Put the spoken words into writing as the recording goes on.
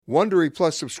Wondery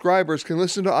Plus subscribers can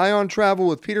listen to Ion Travel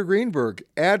with Peter Greenberg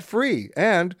ad-free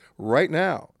and right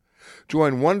now.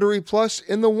 Join Wondery Plus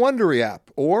in the Wondery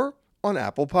app or on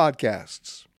Apple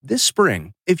Podcasts. This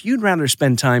spring, if you'd rather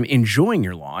spend time enjoying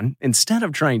your lawn instead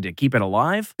of trying to keep it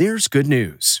alive, there's good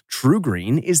news. True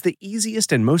Green is the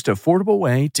easiest and most affordable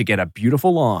way to get a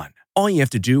beautiful lawn. All you have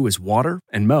to do is water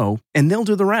and mow, and they'll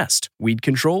do the rest. Weed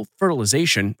control,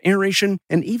 fertilization, aeration,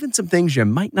 and even some things you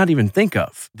might not even think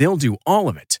of. They'll do all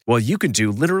of it, while you can do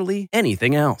literally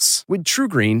anything else. With True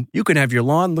Green, you can have your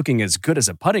lawn looking as good as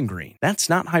a putting green. That's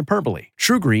not hyperbole.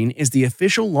 True Green is the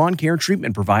official lawn care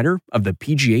treatment provider of the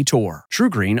PGA Tour. True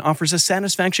Green offers a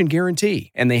satisfaction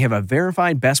guarantee, and they have a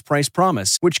verified best price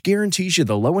promise, which guarantees you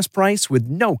the lowest price with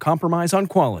no compromise on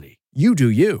quality. You do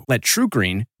you. Let True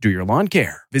Green do your lawn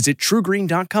care. Visit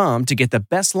truegreen.com to get the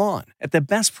best lawn at the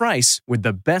best price with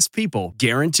the best people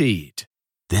guaranteed.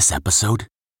 This episode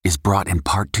is brought in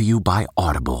part to you by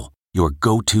Audible, your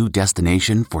go-to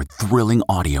destination for thrilling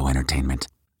audio entertainment.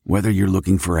 Whether you're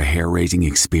looking for a hair-raising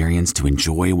experience to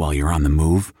enjoy while you're on the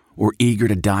move or eager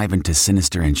to dive into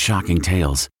sinister and shocking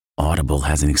tales, Audible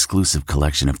has an exclusive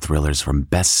collection of thrillers from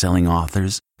best-selling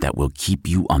authors that will keep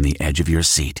you on the edge of your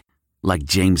seat. Like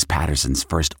James Patterson's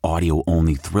first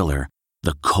audio-only thriller,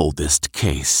 The Coldest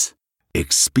Case.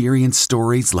 Experience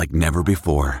stories like never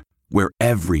before, where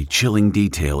every chilling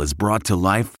detail is brought to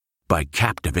life by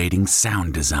captivating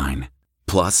sound design.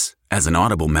 Plus, as an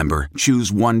Audible member,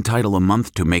 choose one title a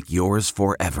month to make yours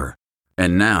forever.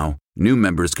 And now, new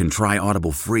members can try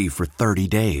Audible free for 30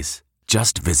 days.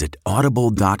 Just visit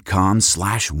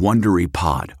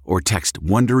audible.com/WonderyPod or text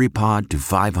WonderyPod to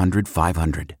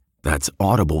 500-500. That's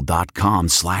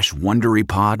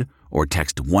audible.com/WonderyPod or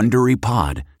text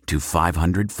WonderyPod to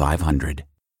 500-500.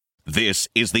 This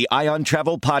is the Ion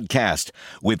Travel Podcast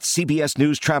with CBS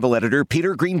News travel editor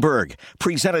Peter Greenberg,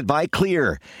 presented by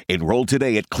Clear. Enroll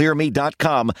today at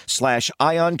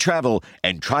clearme.com/Ion Travel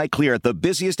and try Clear at the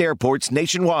busiest airports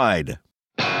nationwide.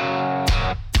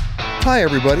 Hi,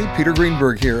 everybody. Peter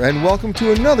Greenberg here, and welcome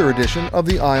to another edition of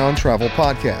the Ion Travel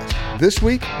Podcast. This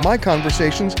week, my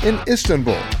conversations in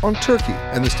Istanbul, on Turkey,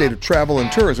 and the state of travel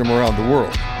and tourism around the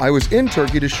world. I was in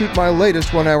Turkey to shoot my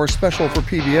latest one-hour special for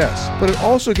PBS, but it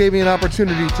also gave me an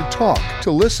opportunity to talk, to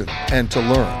listen, and to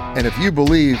learn. And if you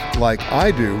believe, like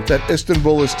I do, that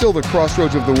Istanbul is still the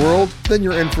crossroads of the world, then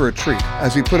you're in for a treat,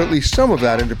 as we put at least some of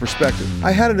that into perspective.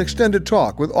 I had an extended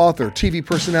talk with author, TV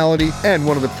personality, and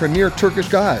one of the premier Turkish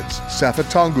guides, Saffet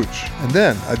Tonguc, and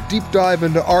then a deep dive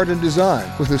into art and design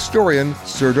with historian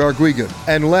Serdar Gulgun.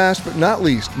 And last but not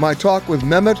least, my talk with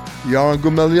Mehmet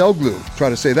Yarangumelioglu. Try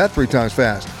to say that 3 times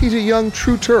fast. He's a young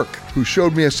true Turk who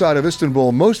showed me a side of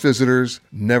Istanbul most visitors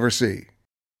never see.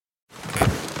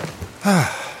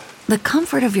 The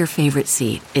comfort of your favorite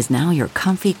seat is now your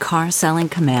comfy car selling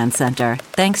command center,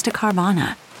 thanks to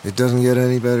Carvana. It doesn't get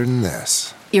any better than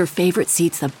this. Your favorite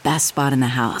seat's the best spot in the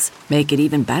house. Make it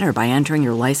even better by entering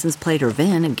your license plate or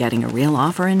VIN and getting a real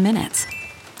offer in minutes.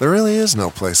 There really is no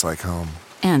place like home.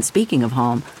 And speaking of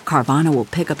home, Carvana will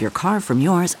pick up your car from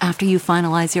yours after you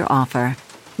finalize your offer.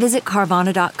 Visit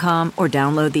Carvana.com or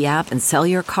download the app and sell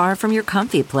your car from your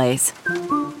comfy place.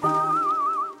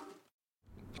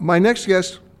 My next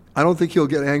guest, I don't think he'll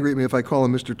get angry at me if I call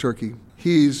him Mr. Turkey.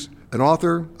 He's an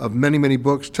author of many, many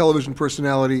books, television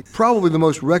personality, probably the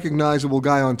most recognizable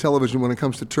guy on television when it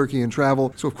comes to Turkey and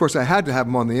travel. So, of course, I had to have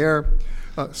him on the air.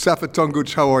 Saffet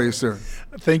Tonguc, how are you, sir?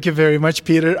 Thank you very much,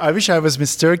 Peter. I wish I was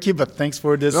Miss Turkey, but thanks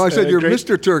for this. No, I said you're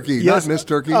Mr. Turkey, yes. Not Miss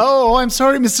Turkey. Oh, I'm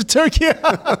sorry, Mr. Turkey.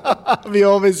 We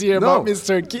always hear about Miss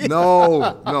Turkey.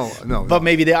 No. But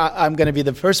maybe I'm going to be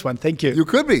the first one. Thank you. You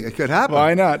could be. It could happen.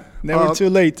 Why not? Never too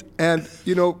late. And,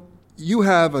 you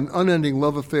have an unending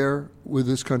love affair with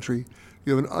this country.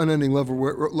 You have an unending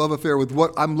love affair with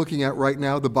what I'm looking at right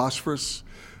now, the Bosphorus.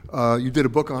 You did a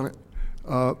book on it.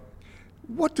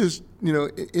 What does,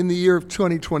 in the year of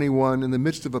 2021, in the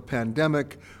midst of a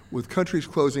pandemic, with countries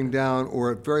closing down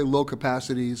or at very low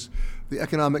capacities, the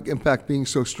economic impact being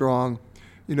so strong,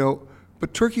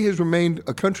 but Turkey has remained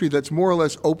a country that's more or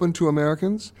less open to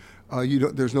Americans.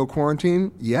 There's no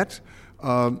quarantine yet.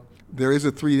 There is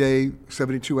a 3-day,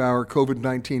 72-hour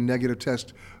COVID-19 negative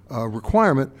test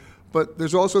requirement, but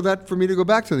there's also that for me to go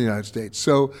back to the United States.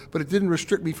 But it didn't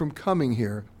restrict me from coming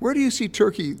here. Where do you see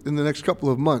Turkey in the next couple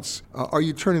of months? Are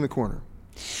you turning the corner?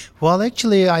 Well,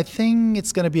 actually, I think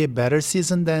it's going to be a better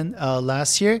season than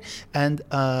last year. And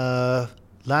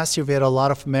last year, we had a lot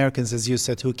of Americans, as you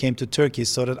said, who came to Turkey,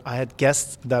 so that I had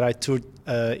guests that I toured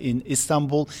in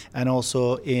Istanbul and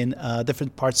also in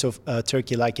different parts of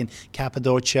Turkey, like in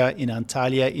Cappadocia, in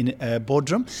Antalya, in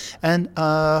Bodrum. And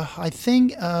I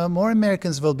think more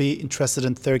Americans will be interested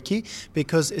in Turkey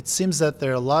because it seems that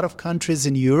there are a lot of countries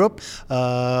in Europe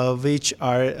which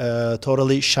are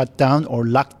totally shut down or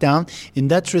locked down. In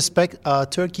that respect,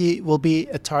 Turkey will be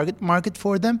a target market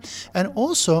for them. And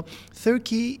also,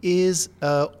 Turkey is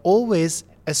always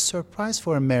a surprise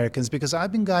for Americans because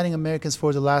I've been guiding Americans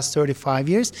for the last 35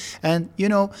 years. And,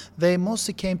 they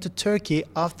mostly came to Turkey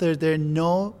after there are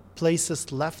no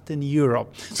places left in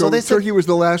Europe. So they Turkey said, was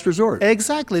the last resort.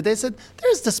 Exactly. They said,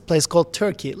 there's this place called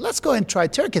Turkey. Let's go and try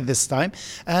Turkey this time.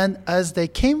 And as they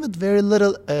came with very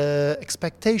little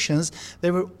expectations,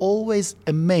 they were always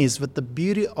amazed with the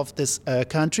beauty of this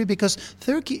country because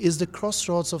Turkey is the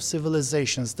crossroads of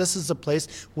civilizations. This is the place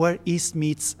where East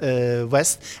meets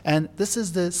West. And this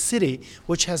is the city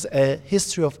which has a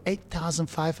history of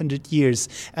 8,500 years.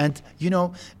 And,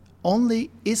 only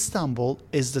Istanbul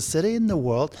is the city in the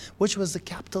world which was the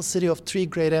capital city of three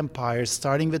great empires,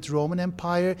 starting with Roman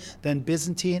Empire, then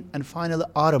Byzantine, and finally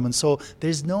Ottoman. So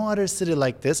there's no other city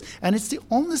like this. And it's the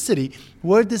only city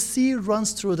where the sea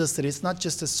runs through the city. It's not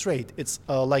just a strait. It's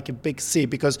like a big sea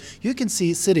because you can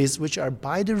see cities which are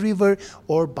by the river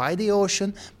or by the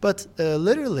ocean, but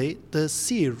literally the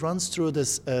sea runs through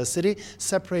this city,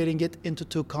 separating it into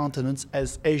two continents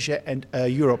as Asia and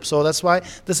Europe. So that's why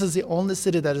this is the only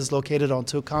city that is located on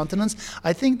two continents.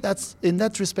 I think that's, in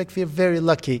that respect, we are very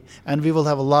lucky, and we will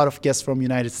have a lot of guests from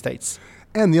United States.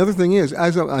 And the other thing is,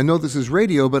 as I know this is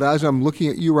radio, but as I'm looking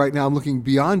at you right now, I'm looking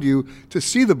beyond you to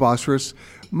see the Bosphorus.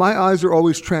 My eyes are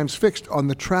always transfixed on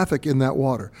the traffic in that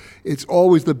water. It's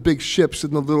always the big ships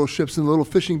and the little ships and the little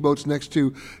fishing boats next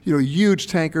to, huge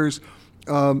tankers.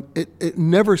 It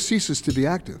never ceases to be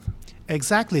active.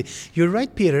 Exactly. You're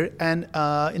right, Peter. And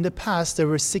in the past, there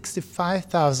were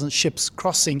 65,000 ships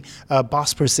crossing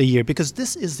Bosphorus a year because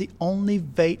this is the only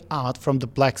way out from the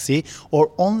Black Sea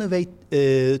or only way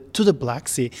to the Black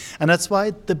Sea. And that's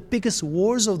why the biggest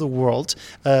wars of the world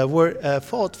were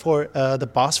fought for the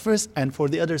Bosphorus and for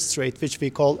the other strait, which we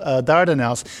call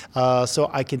Dardanelles. So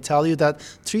I can tell you that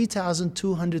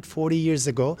 3,240 years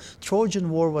ago, Trojan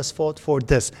War was fought for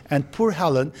this. And poor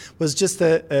Helen was just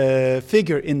a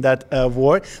figure in that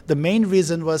war. The main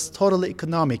reason was totally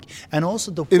economic. And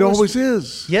also the It always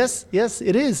is. Yes,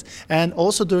 it is. And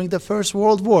also during the First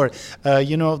World War,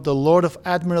 the Lord of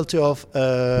Admiralty of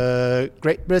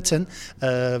Great Britain,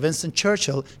 Winston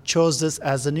Churchill, chose this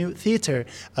as a new theater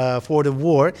for the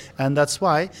war, and that's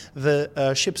why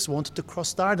the ships wanted to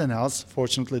cross Dardanelles.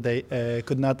 Fortunately, they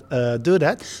could not do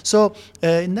that. So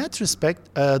in that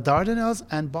respect, Dardanelles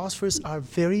and Bosphorus are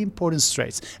very important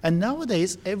straits. And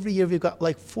nowadays, every year we've got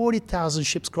like 40,000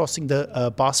 ships crossing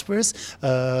the Bosphorus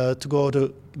to go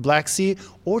to Black Sea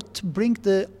or to bring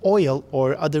the oil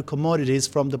or other commodities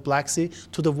from the Black Sea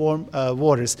to the warm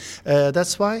waters.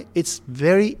 That's why it's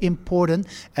very important,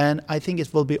 and I think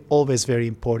it will be always very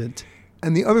important.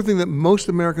 And the other thing that most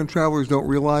American travelers don't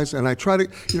realize, and I try to,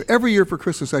 every year for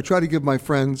Christmas, I try to give my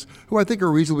friends, who I think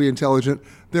are reasonably intelligent,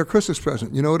 their Christmas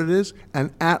present. You know what it is?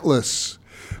 An atlas.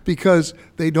 Because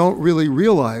they don't really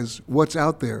realize what's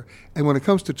out there. And when it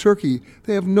comes to Turkey,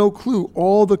 they have no clue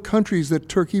all the countries that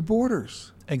Turkey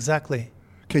borders. Exactly.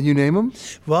 Can you name them?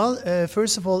 Well,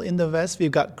 first of all, in the west,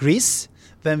 we've got Greece.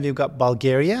 Then we've got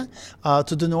Bulgaria.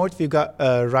 To the north, we've got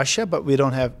Russia, but we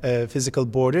don't have physical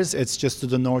borders. It's just to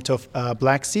the north of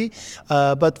Black Sea.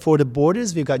 But for the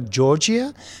borders, we've got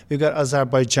Georgia, we've got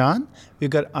Azerbaijan,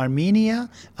 we've got Armenia,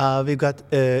 we've got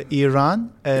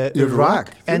Iran,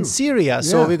 Iraq, and Syria. Yeah.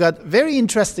 So we've got very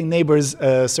interesting neighbors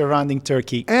surrounding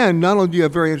Turkey. And not only do you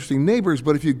have very interesting neighbors,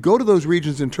 but if you go to those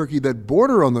regions in Turkey that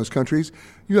border on those countries,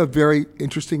 you have very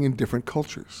interesting and different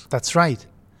cultures. That's right.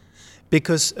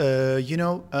 Because,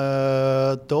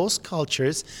 those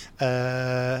cultures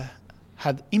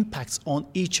had impacts on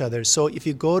each other. So if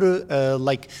you go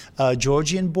to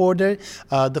Georgian border,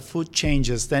 the food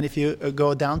changes. Then if you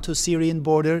go down to Syrian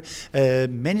border,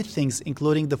 many things,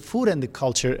 including the food and the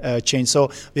culture, change.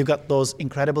 So we've got those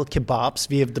incredible kebabs.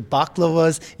 We have the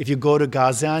baklavas. If you go to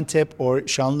Gaziantep or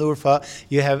Şanlıurfa,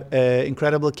 you have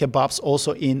incredible kebabs.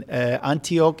 Also in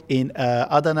Antioch, in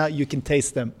Adana, you can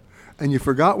taste them. And you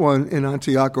forgot one in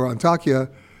Antioch or Antakya,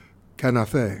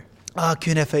 Kanafe.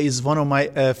 Künefe is one of my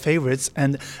favorites,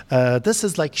 and this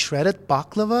is like shredded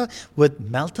baklava with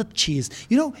melted cheese.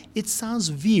 It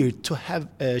sounds weird to have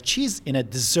cheese in a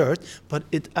dessert, but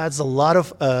it adds a lot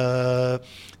of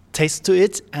taste to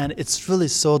it, and it's really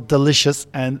so delicious.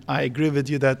 And I agree with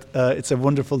you that it's a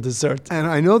wonderful dessert. And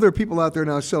I know there are people out there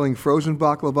now selling frozen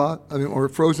baklava, or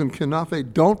frozen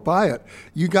kanafe. Don't buy it.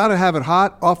 You got to have it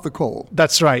hot off the coal.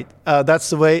 That's right. That's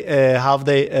the way how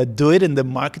they do it in the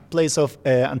marketplace of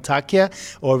Antakya,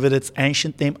 or with its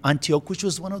ancient name Antioch, which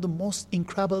was one of the most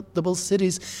incredible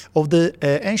cities of the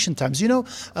ancient times. You know,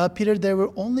 Peter, there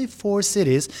were only 4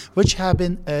 cities which have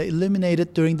been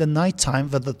illuminated during the nighttime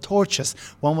with the torches.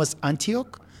 One was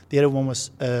Antioch, the other one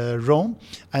was Rome,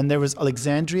 and there was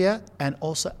Alexandria and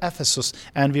also Ephesus.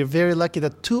 And we're very lucky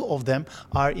that 2 of them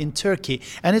are in Turkey.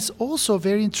 And it's also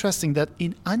very interesting that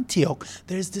in Antioch,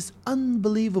 there is this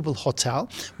unbelievable hotel.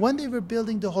 When they were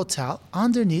building the hotel,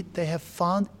 underneath they have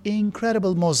found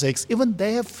incredible mosaics. Even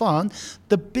they have found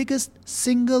the biggest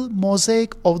single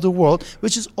mosaic of the world,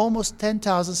 which is almost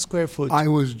 10,000 square foot. I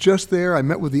was just there. I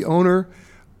met with the owner.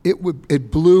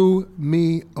 It blew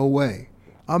me away.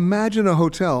 Imagine a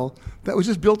hotel that was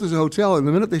just built as a hotel, and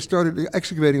the minute they started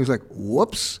excavating, it was like,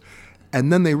 whoops.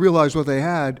 And then they realized what they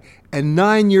had, and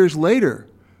 9 years later,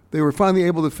 they were finally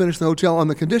able to finish the hotel on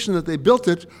the condition that they built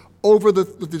it over the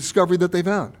discovery that they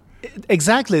found.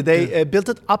 Exactly. They built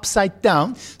it upside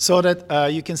down so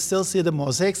that you can still see the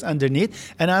mosaics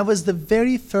underneath. And I was the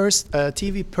very first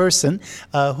TV person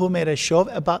who made a show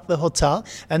about the hotel.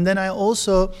 And then I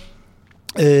also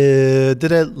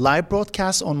did a live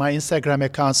broadcast on my Instagram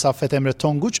account, Saffet Emre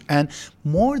Tonguc, and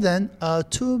more than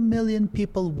 2 million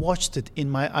people watched it in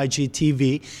my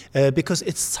IGTV because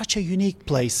it's such a unique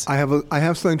place. I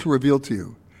have something to reveal to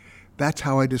you. That's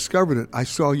how I discovered it. I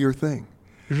saw your thing.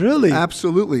 Really?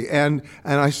 Absolutely. And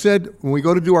I said, when we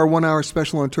go to do our 1-hour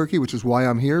special on Turkey, which is why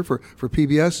I'm here for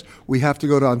PBS, we have to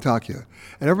go to Antakya.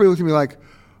 And everybody looked at me like,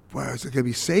 well, is it going to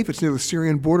be safe? It's near the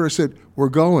Syrian border. I said, we're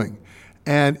going.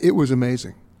 And it was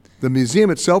amazing. The museum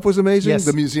itself was amazing. Yes.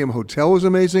 The museum hotel was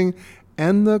amazing.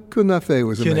 And the kunafe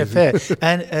was amazing. Kunafe.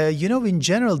 And, you know, in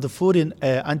general, the food in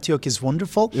Antioch is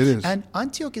wonderful. It is. And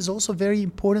Antioch is also very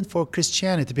important for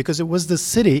Christianity because it was the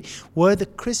city where the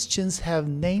Christians have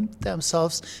named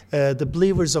themselves the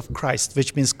believers of Christ,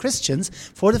 which means Christians,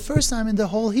 for the first time in the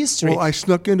whole history. Well, I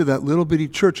snuck into that little bitty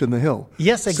church in the hill.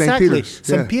 Yes, exactly.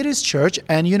 St. Peter's Church.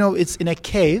 And, you know, it's in a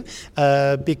cave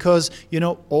because, you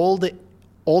know, all the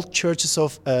old churches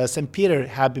of St. Peter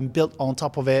have been built on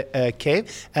top of a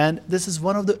cave, and this is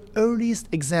one of the earliest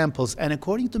examples, and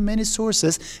according to many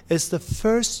sources, it's the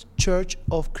first church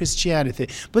of Christianity.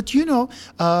 But you know,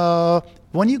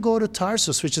 when you go to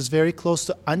Tarsus, which is very close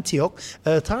to Antioch,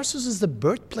 Tarsus is the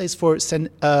birthplace for St.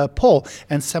 Paul,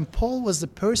 and St. Paul was the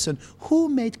person who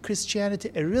made Christianity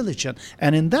a religion.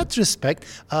 And in that respect,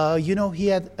 you know, he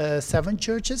had 7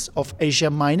 churches of Asia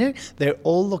Minor. They're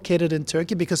all located in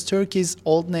Turkey because Turkey's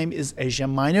old name is Asia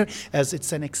Minor, as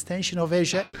it's an extension of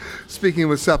Asia. Speaking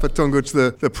with Saffet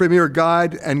Tonguc, the premier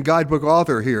guide and guidebook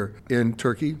author here in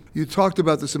Turkey, you talked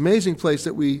about this amazing place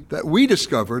that we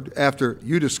discovered after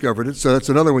you discovered it, so that's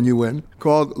another one you win,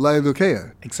 called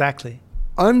Laodicea. Exactly.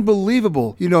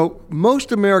 Unbelievable. You know,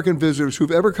 most American visitors who've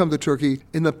ever come to Turkey,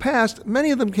 in the past, many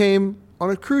of them came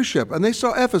on a cruise ship, and they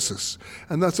saw Ephesus,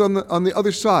 and that's on the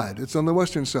other side. It's on the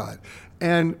western side.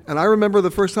 And I remember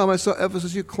the first time I saw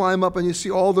Ephesus, you climb up and you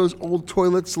see all those old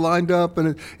toilets lined up,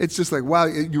 and it's just like, wow,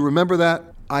 you remember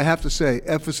that? I have to say,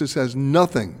 Ephesus has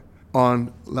nothing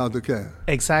on Laodicea.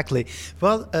 Exactly.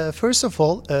 Well, first of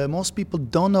all, most people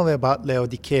don't know about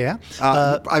Laodicea.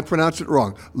 I pronounced it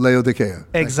wrong. Laodicea.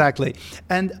 Exactly.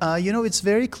 And, you know, it's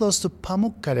very close to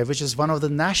Pamukkale, which is one of the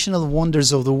national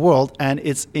wonders of the world, and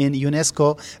it's in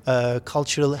UNESCO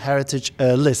Cultural Heritage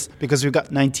List, because we've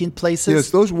got 19 places. Yes,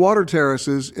 those water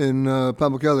terraces in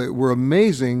Pamukkale were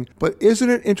amazing, but isn't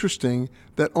it interesting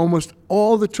that almost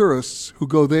all the tourists who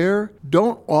go there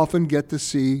don't often get to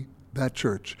see that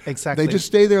church. Exactly. They just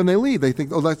stay there and they leave. They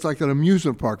think, oh, that's like an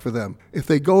amusement park for them. If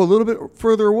they go a little bit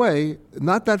further away,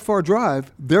 not that far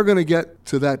drive, they're going to get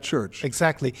to that church.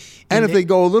 Exactly. And if they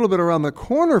go a little bit around the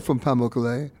corner from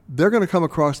Pamukkale, they're going to come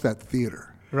across that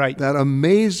theater. Right. That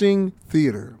amazing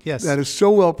theater. Yes. That is so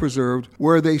well preserved,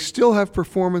 where they still have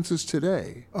performances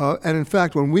today. And in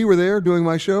fact, when we were there doing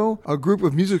my show, a group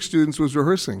of music students was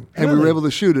rehearsing, and we were able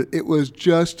to shoot it. It was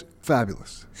just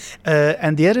fabulous.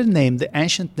 And the other name, the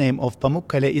ancient name of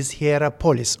Pamukkale, is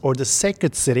Hierapolis, or the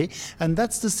sacred city, and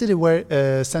that's the city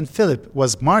where St. Philip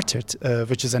was martyred,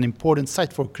 which is an important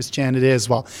site for Christianity as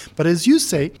well. But as you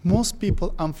say, most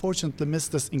people unfortunately miss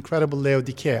this incredible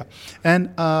Laodicea. And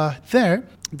there,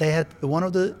 they had one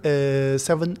of the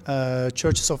 7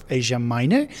 churches of Asia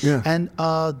Minor, and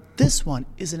this one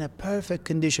is in a perfect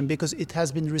condition because it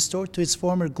has been restored to its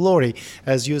former glory.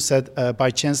 As you said,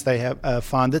 by chance they have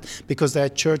found it, because they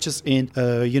had churches in,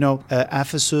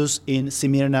 Ephesus, in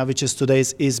Smyrna, which is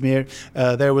today's Izmir.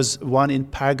 There was one in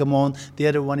Pergamon. The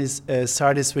other one is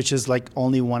Sardis, which is like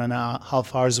only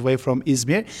 1.5 hours away from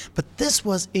Izmir. But this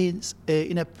was in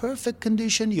a perfect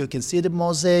condition. You can see the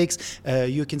mosaics.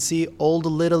 You can see all the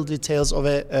little details of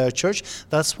a church.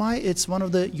 That's why it's one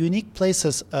of the unique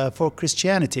places for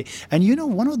Christianity. And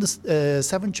one of the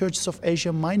 7 churches of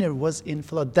Asia Minor was in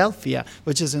Philadelphia,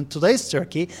 which is in today's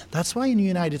Turkey. That's why in the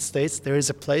United States there is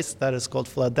a place that is called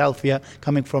Philadelphia,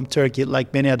 coming from Turkey,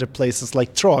 like many other places,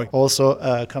 like Troy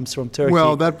also comes from Turkey.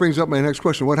 Well, that brings up my next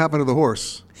question. What happened to the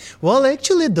horse? Well,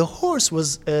 actually, the horse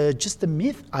was just a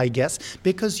myth, I guess,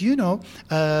 because,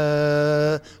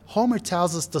 Homer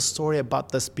tells us the story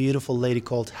about this beautiful lady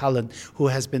called Helen, who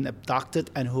has been abducted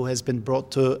and who has been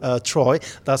brought to Troy.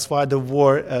 That's why the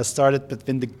war started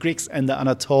between the Greeks and the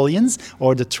Anatolians,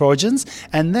 or the Trojans.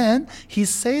 And then he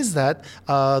says that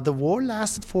the war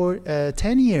lasted for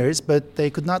 10 years, but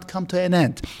they could not come to an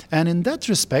end. And in that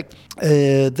respect,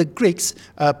 the Greeks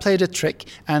played a trick,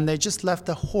 and they just left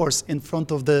a horse in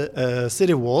front of the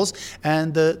city walls,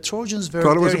 and the Trojans were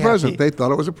thought it was very a present. happy. They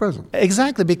thought it was a present.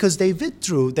 Exactly, because they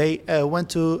withdrew. They went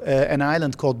to an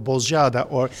island called Bozcaada,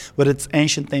 or with its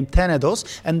ancient name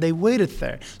Tenedos, and they waited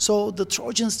there. So the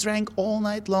Trojans drank all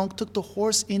night long, took the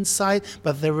horse inside,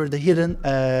 but there were the hidden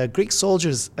Greek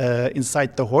soldiers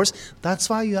inside the horse. That's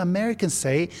why you Americans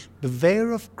say,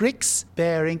 beware of Greeks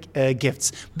bearing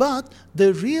gifts. But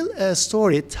the real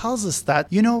story tells us that,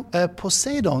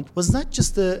 Poseidon was not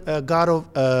just the god of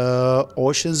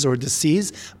oceans or the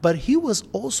seas, but he was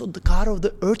also the god of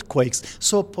the earthquakes.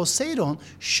 So Poseidon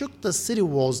shook the city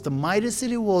walls, the mighty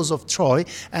city walls of Troy,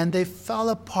 and they fell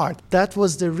apart. That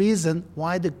was the reason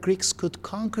why the Greeks could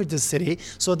conquer the city.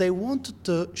 So they wanted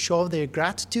to show their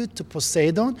gratitude to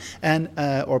Poseidon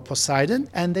or Poseidon,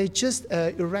 and they just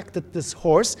erected this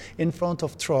horse in front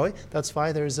of Troy. That's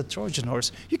why there is a Trojan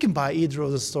horse. You can buy either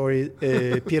of the story,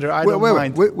 Peter. I don't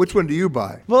mind. Wait, which one do you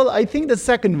buy? Well, I think the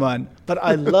second one. But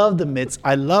I love the myths.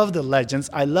 I love the legends.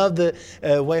 I love the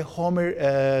way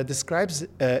Homer describes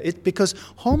it, because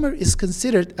Homer is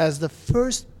considered as the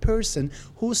first person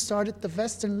who started the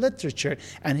Western literature,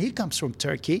 and he comes from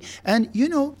Turkey. And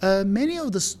many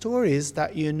of the stories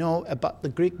that about the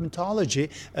Greek mythology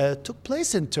took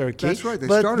place in Turkey. That's right, they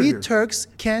but started we here. Turks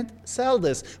can't sell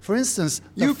this. For instance,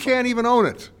 You can't even own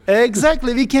it.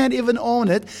 Exactly, we can't even own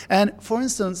it. And for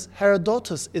instance,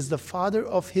 Herodotus is the father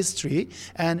of history,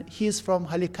 and he is from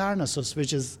Halikarnassos,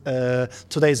 which is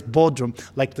today's Bodrum,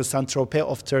 like the Saint-Tropez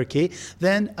of Turkey.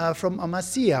 Then from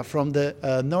Amasya, from the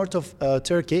north of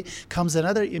Turkey, comes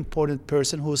another important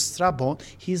person who is Strabon.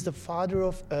 He's the father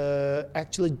of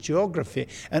actually geography.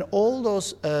 And all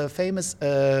those famous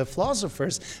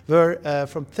philosophers were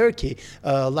from Turkey.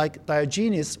 Like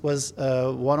Diogenes was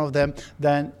one of them.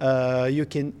 Then you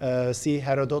can see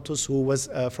Herodotus, who was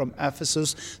from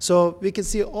Ephesus. So we can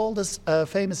see all this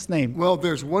famous name. Well,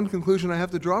 there's one conclusion I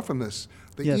have to draw from this.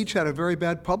 They Yes. each had a very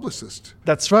bad publicist.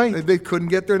 That's right. They couldn't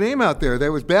get their name out there.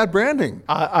 There was bad branding.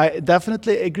 I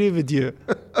definitely agree with you.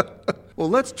 Well,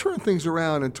 let's turn things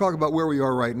around and talk about where we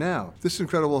are right now. This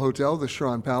incredible hotel, the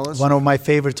Shran Palace. One of my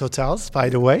favorite hotels, by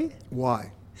the way.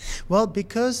 Why? Well,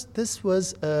 because this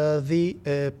was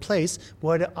the place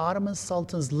where the Ottoman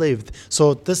sultans lived.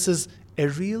 So this is a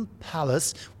real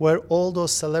palace where all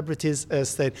those celebrities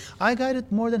stayed. I guided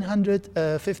more than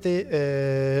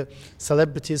 150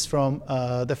 celebrities from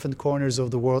different corners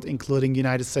of the world, including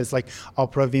United States, like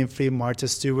Oprah Winfrey, Martha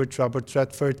Stewart, Robert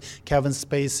Redford, Kevin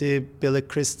Spacey, Billy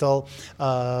Crystal,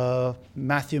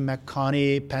 Matthew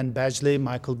McConaughey, Penn Badgley,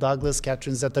 Michael Douglas,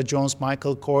 Catherine Zeta-Jones,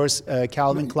 Michael Kors,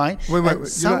 Calvin Klein. Wait.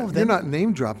 You're not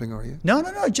name dropping, are you? No.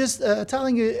 Just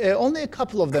telling you, only a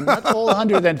couple of them, not all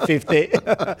 150.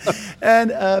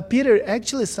 And Peter,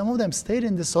 actually, some of them stayed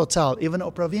in this hotel, even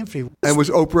Oprah Winfrey. And was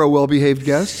Oprah a well-behaved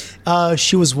guest?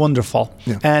 She was wonderful.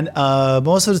 Yeah. And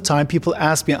most of the time, people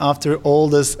ask me after all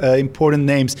these important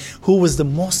names, who was the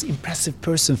most impressive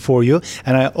person for you?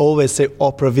 And I always say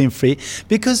Oprah Winfrey,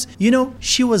 because,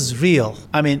 she was real.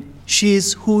 I mean, she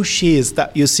is who she is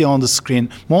that you see on the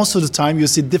screen. Most of the time, you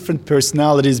see different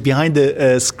personalities behind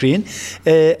the screen.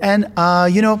 I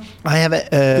have a...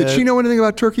 Did she know anything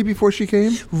about Turkey before she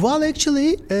came? Well,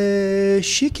 actually,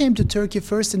 she came to Turkey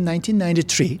first in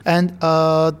 1993. And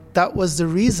that was the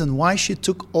reason why she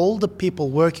took all the people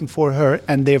working for her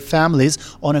and their families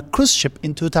on a cruise ship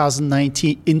in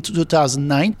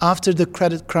 2009 after the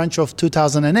credit crunch of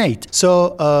 2008.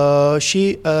 So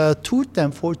she toured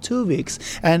them for 2 weeks,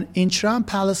 and in Chiran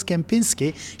Palace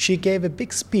Kempinski, she gave a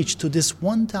big speech to this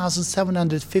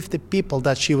 1,750 people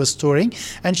that she was touring,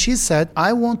 and she said,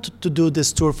 I wanted to do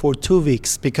this tour for 2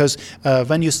 weeks because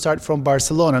when you start from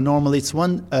Barcelona, normally it's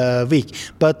 1 week,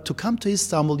 but to come to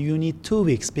Istanbul, you need 2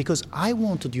 weeks because I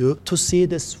wanted you to see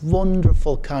this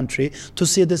wonderful country, to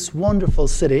see this wonderful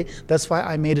city. That's why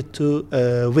I made it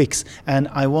 2 weeks, and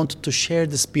I wanted to share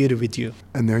this beauty with you.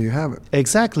 And there you have it.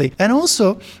 Exactly. And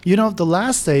also, you know, the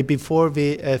last day before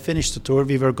we finished the tour,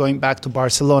 we were going back to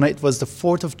Barcelona. It was the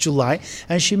 4th of July,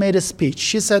 and she made a speech.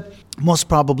 She said, most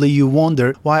probably you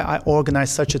wonder why I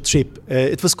organized such a trip.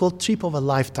 It was called Trip of a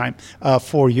Lifetime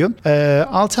for you.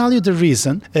 I'll tell you the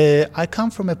reason. I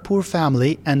come from a poor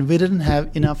family, and we didn't have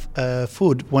enough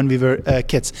food when we were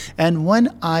kids. And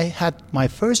when I had my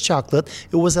first chocolate,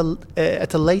 it was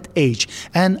at a late age.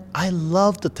 And I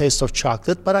loved the taste of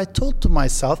chocolate, but I thought to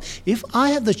myself, if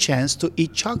I have the chance to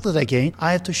eat chocolate again,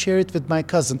 I have to share it with my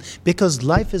cousin, because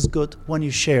life is good when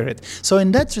you share it. So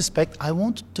in that respect, I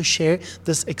wanted to share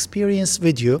this experience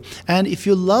with you. And if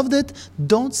you loved it,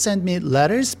 don't send me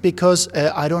letters, because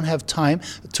I don't have time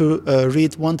to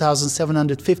read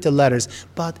 1,750 letters.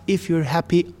 But if you're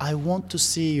happy, I want to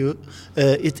see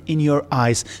it in your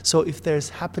eyes. So if there's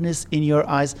happiness in your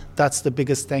eyes, that's the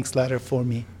biggest thanks letter for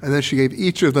me. And then she gave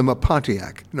each of them a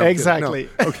Pontiac. No, exactly.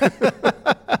 No. Okay.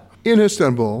 In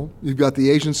Istanbul, you've got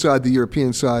the Asian side, the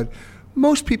European side.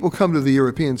 Most people come to the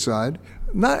European side.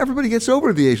 Not everybody gets over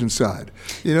to the Asian side.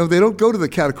 You know, they don't go to the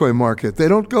Katakoy market. They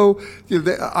don't go,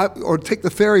 or take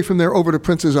the ferry from there over to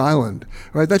Princess Island,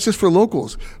 right? That's just for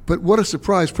locals. But what a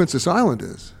surprise Princess Island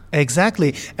is.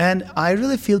 Exactly. And I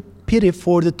really feel pity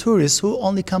for the tourists who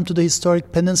only come to the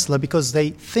historic peninsula because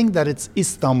they think that it's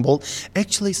Istanbul.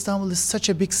 Actually, Istanbul is such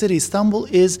a big city. Istanbul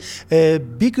is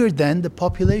bigger than the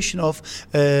population of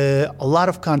a lot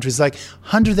of countries. Like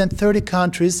 130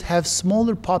 countries have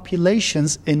smaller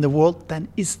populations in the world than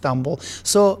Istanbul.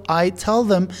 So I tell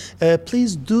them,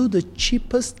 please do the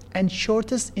cheapest and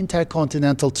shortest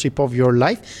intercontinental trip of your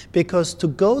life, because to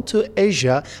go to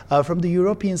Asia from the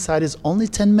European side is only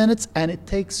 10 minutes, and it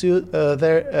takes you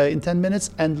there in 10 minutes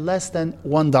and less than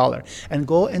 $1. And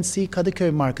go and see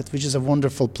Kadıköy Market, which is a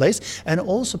wonderful place. And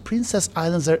also Princess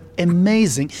Islands are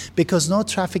amazing because no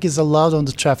traffic is allowed on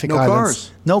the traffic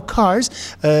islands. No cars.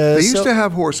 They used to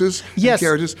have horses and yes.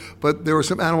 carriages, but there were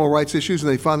some animal rights issues,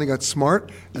 and they finally got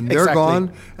smart, and they're exactly.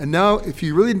 gone. And now, if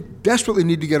you really desperately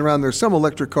need to get around, there's some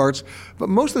electric carts, but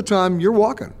most of the time, you're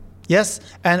walking. Yes,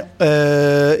 and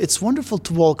it's wonderful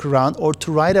to walk around or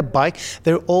to ride a bike.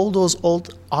 There are all those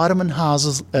old Ottoman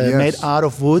houses yes. made out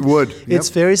of wood. Yep. It's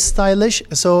very stylish,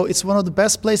 so it's one of the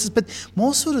best places. But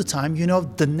most of the time, you know,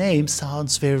 the name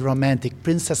sounds very romantic,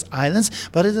 Princess Islands,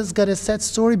 but it has got a sad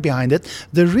story behind it.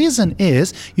 The reason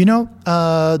is, you know,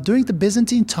 during the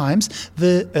Byzantine times,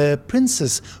 the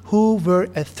princes who were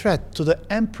a threat to the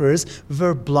emperors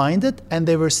were blinded, and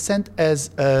they were sent as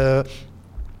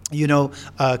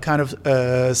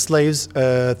slaves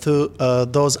to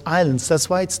those islands. That's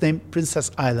why it's named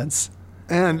Princess Islands.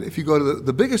 And if you go to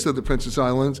the biggest of the Princess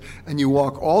Islands and you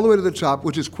walk all the way to the top,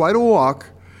 which is quite a walk,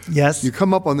 yes, you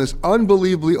come up on this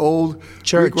unbelievably old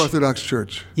church. Greek Orthodox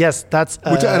church. Yes, that's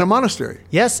and a monastery.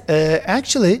 Yes,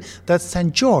 actually, that's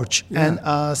St. George, yeah.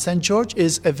 and St. George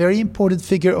is a very important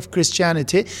figure of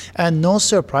Christianity. And no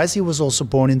surprise, he was also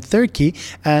born in Turkey,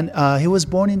 and he was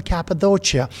born in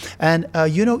Cappadocia. And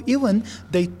even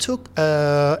they took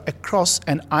a cross,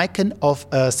 an icon of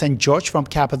St. George from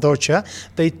Cappadocia.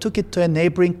 They took it to a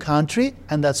neighboring country,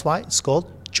 and that's why it's called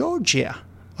Georgia.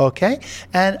 Okay,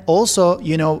 and also,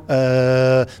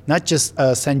 not just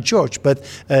St. George, but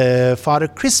Father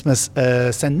Christmas,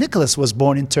 St. Nicholas was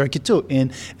born in Turkey too,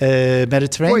 in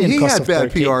Mediterranean coast of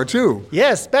Turkey. He had bad PR too.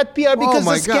 Yes, bad PR because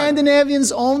the God.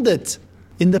 Scandinavians owned it.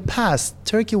 In the past,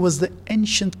 Turkey was the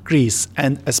ancient Greece,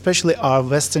 and especially our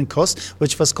western coast,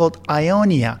 which was called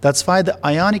Ionia. That's why the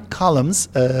Ionic columns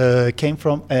came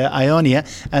from Ionia,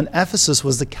 and Ephesus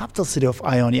was the capital city of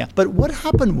Ionia. But what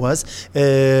happened was,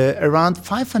 around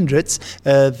 500s,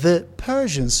 the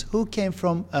Persians who came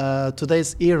from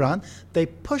today's Iran, they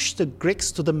pushed the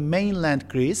Greeks to the mainland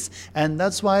Greece, and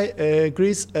that's why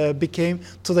Greece became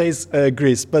today's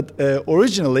Greece. But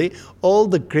originally, all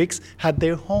the Greeks had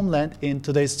their homeland in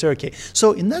today's Turkey.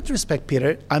 So in that respect,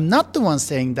 Peter, I'm not the one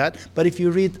saying that, but if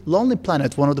you read Lonely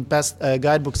Planet, one of the best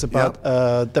guidebooks about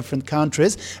different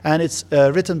countries, and it's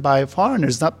written by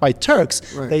foreigners, not by Turks,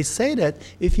 they say that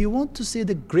if you want to see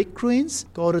the Greek ruins,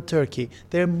 go to Turkey.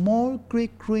 There are more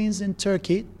Greek ruins in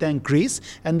Turkey than Greece,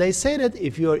 and they say that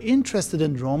if you are interested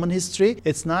in Roman history,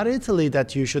 it's not Italy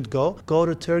that you should go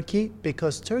to Turkey,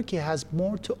 because Turkey has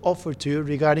more to offer to you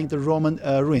regarding the Roman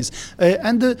ruins.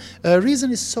 And the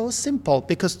reason is so simple,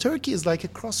 because Turkey is like a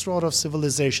crossroad of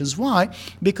civilizations. Why?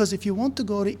 Because if you want to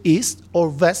go to east or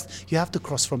west, you have to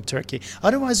cross from Turkey.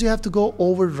 Otherwise, you have to go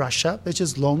over Russia, which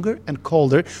is longer and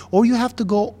colder, or you have to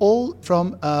go all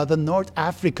from the North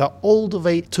Africa all the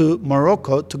way to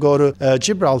Morocco to go to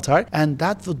Gibraltar, and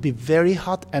that would be very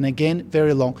hot and again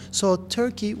very long. So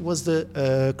Turkey was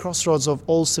the crossroads of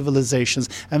all civilizations,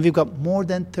 and we've got more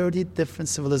than 30 different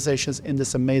civilizations in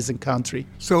this amazing country.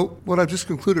 So what I've just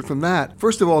concluded from that,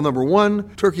 first of all, number one,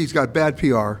 Turkey's got bad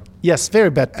PR. Yes, very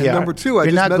bad PR. And number two,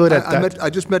 I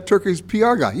just met Turkey's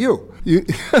PR guy, you.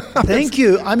 Thank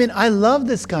you. I mean, I love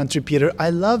this country, Peter. I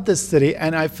love this city,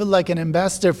 and I feel like an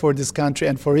ambassador for this country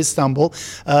and for Istanbul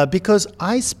because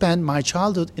I spent my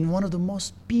childhood in one of the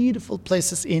most beautiful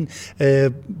places in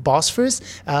Bosphorus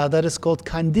that is called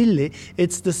Kandilli.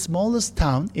 It's the smallest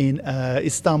town in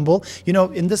Istanbul. You know,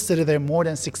 in this city there are more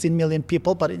than 16 million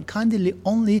people, but in Kandilli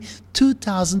only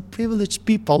 2,000 privileged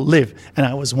people live, and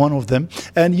I was one of them.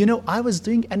 And you know, I was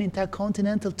doing an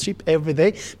intercontinental trip every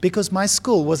day because my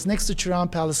school was next to Turan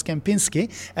Palace Kempinski,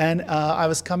 and I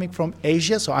was coming from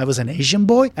Asia, so I was an Asian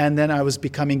boy, and then I was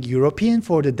becoming European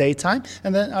for the daytime,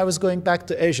 and then I was going back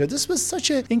to Asia. This was such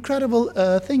an incredible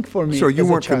thing for me. So you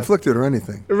weren't conflicted or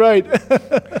anything? Right.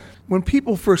 When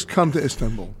people first come to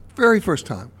Istanbul, very first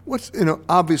time,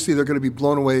 obviously they're going to be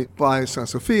blown away by St.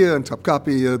 Sophia and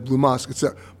Topkapi, Blue Mosque,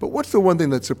 etc. But what's the one thing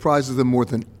that surprises them more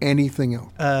than anything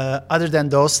else? Other than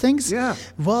those things? Yeah.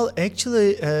 Well,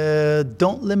 actually,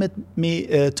 don't limit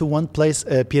me to one place,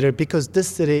 Peter, because this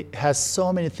city has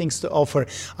so many things to offer.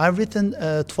 I've written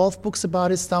 12 books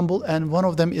about Istanbul, and one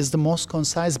of them is the most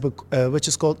concise book, which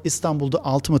is called Istanbul, the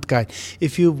Ultimate Guide.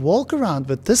 If you walk around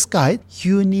with this guide,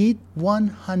 you need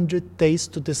 100 days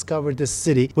to discover this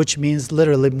city, which means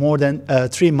literally more than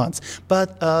 3 months.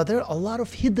 But there are a lot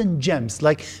of hidden gems,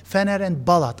 like Fener and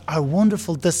Balat are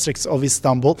wonderful districts of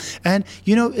Istanbul. And,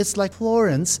 you know, it's like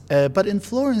Florence, but in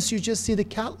Florence, you just see the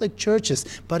Catholic churches.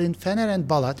 But in Fener and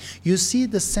Balat, you see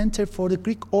the center for the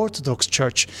Greek Orthodox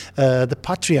Church, the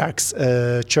Patriarch's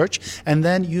Church. And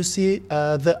then you see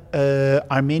the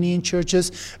Armenian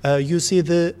churches. You see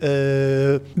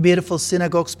the beautiful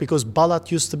synagogues, because Balat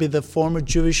used to be the former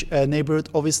Jewish neighborhood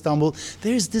of Istanbul.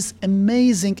 There's this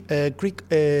amazing Greek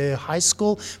high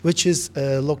school, which is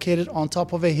located on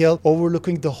top of a hill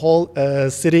overlooking the whole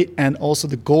city, and also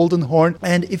the Golden Horn.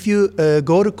 And if you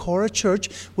go to Kora Church,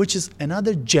 which is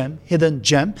another gem, hidden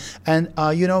gem, and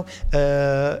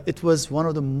it was one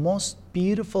of the most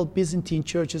beautiful Byzantine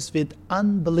churches with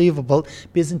unbelievable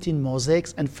Byzantine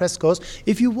mosaics and frescoes.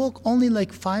 If you walk only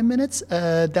like 5 minutes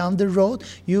down the road,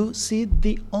 you see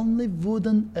the only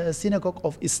wooden synagogue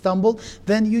of Istanbul.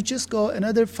 Then you just go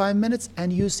another 5 minutes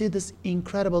and you see this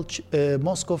incredible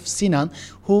mosque of Sinan,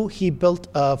 who he built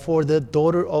for the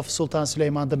daughter of Sultan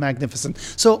Süleyman the Magnificent.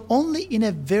 So only in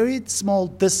a very small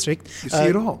district. You see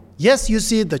it all. Yes, you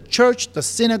see the church, the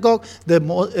synagogue, the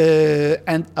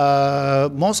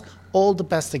mosque, all the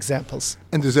best examples.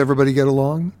 And does everybody get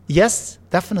along? Yes,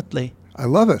 definitely. I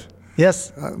love it.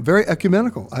 Yes. Very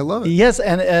ecumenical. I love it. Yes,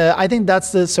 and I think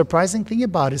that's the surprising thing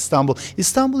about Istanbul.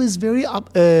 Istanbul is very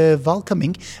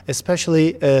welcoming,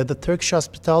 especially the Turkish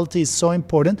hospitality is so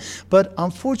important. But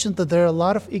unfortunately, there are a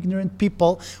lot of ignorant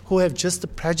people who have just the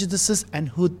prejudices and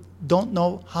who don't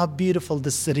know how beautiful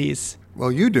this city is.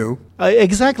 Well, you do.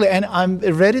 Exactly, and I'm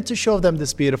ready to show them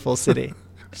this beautiful city.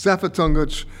 Saffet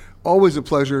Tonguc, always a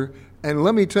pleasure. And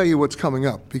let me tell you what's coming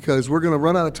up, because we're going to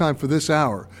run out of time for this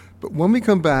hour. But when we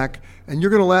come back, and you're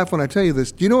going to laugh when I tell you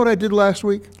this, do you know what I did last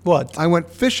week? What? I went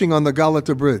fishing on the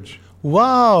Galata Bridge.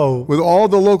 Wow. With all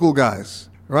the local guys,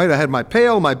 right? I had my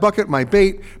pail, my bucket, my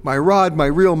bait, my rod, my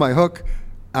reel, my hook.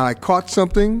 And I caught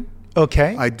something.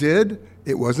 Okay. I did.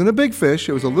 It wasn't a big fish.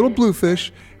 It was a little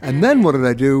bluefish. And then what did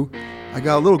I do? I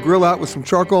got a little grill out with some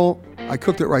charcoal. I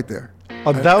cooked it right there.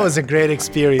 Oh, that was a great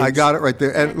experience. I got it right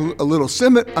there. And a little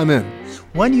simmet, I'm in.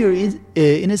 When you're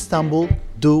in Istanbul,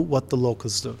 do what the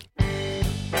locals do.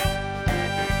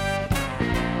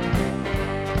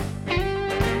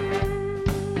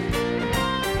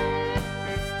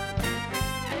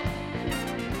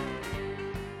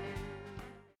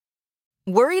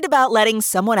 Worried about letting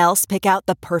someone else pick out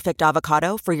the perfect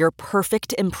avocado for your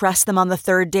perfect impress them on the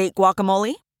third date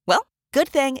guacamole? Well, good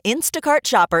thing Instacart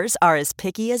shoppers are as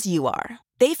picky as you are.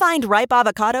 They find ripe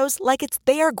avocados like it's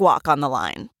their guac on the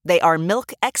line. They are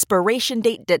milk expiration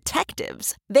date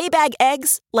detectives. They bag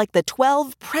eggs like the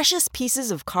 12 precious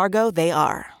pieces of cargo they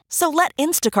are. So let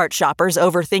Instacart shoppers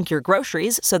overthink your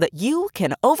groceries so that you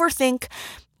can overthink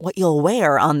what you'll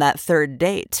wear on that third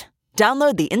date.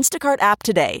 Download the Instacart app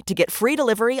today to get free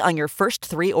delivery on your first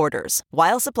 3 orders,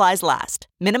 while supplies last.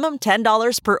 Minimum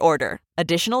 $10 per order.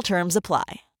 Additional terms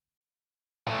apply.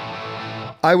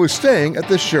 I was staying at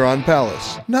the Shiran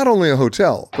Palace, not only a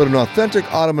hotel, but an authentic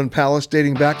Ottoman palace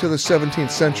dating back to the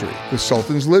 17th century. The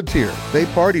sultans lived here, they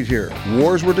partied here,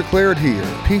 wars were declared here,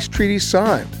 peace treaties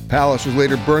signed. Palace was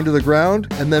later burned to the ground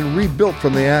and then rebuilt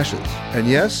from the ashes. And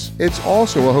yes, it's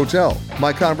also a hotel.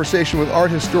 My conversation with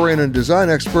art historian and design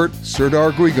expert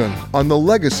Serdar Gulgun on the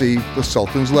legacy the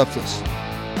sultans left us.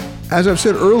 As I've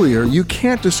said earlier, you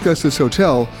can't discuss this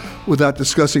hotel without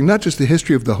discussing not just the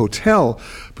history of the hotel,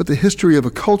 but the history of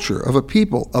a culture, of a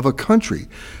people, of a country.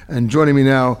 And joining me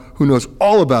now, who knows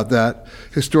all about that,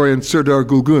 historian Serdar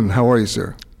Gulgun. How are you,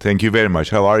 sir? Thank you very much.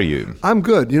 How are you? I'm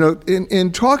good. You know,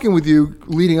 in talking with you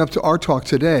leading up to our talk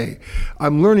today,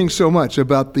 I'm learning so much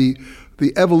about the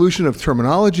evolution of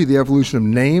terminology, the evolution of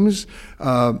names,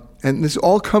 and this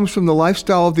all comes from the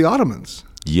lifestyle of the Ottomans.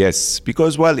 Yes,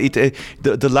 because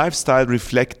the lifestyle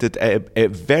reflected a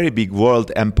very big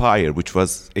world empire, which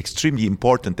was extremely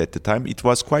important at the time. It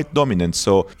was quite dominant,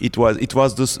 so it was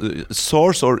the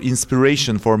source or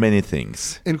inspiration for many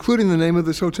things, including the name of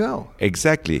this hotel.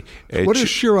 Exactly. What does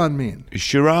Shiran mean?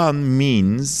 Shiran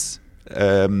means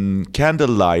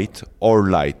candlelight or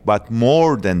light, but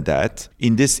more than that,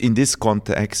 in this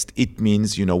context, it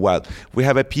means, we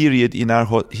have a period in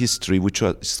our history which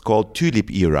was called tulip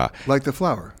era. Like the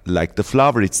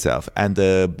flower itself, and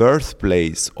the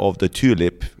birthplace of the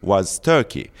tulip was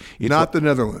Turkey. The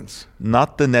Netherlands.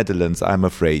 Not the Netherlands, I'm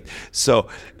afraid. So,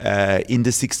 in the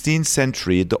 16th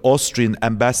century, the Austrian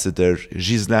ambassador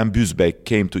Gislen Büsbeck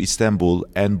came to Istanbul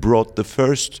and brought the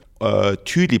first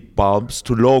tulip bulbs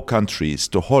to Low Countries,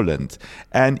 to Holland.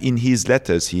 And in his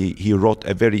letters, he wrote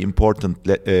a very important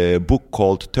book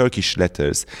called Turkish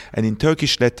Letters. And in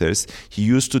Turkish letters, he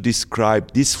used to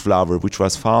describe this flower, which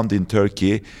was found in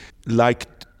Turkey, like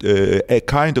a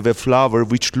kind of a flower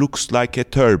which looks like a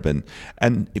turban.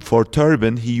 And for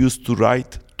turban, he used to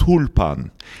write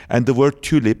tulpan. And the word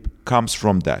tulip comes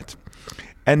from that.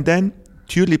 And then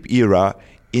tulip era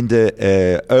in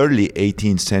the early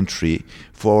 18th century,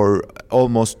 for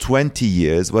almost 20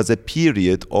 years, was a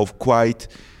period of quite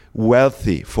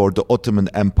wealthy for the Ottoman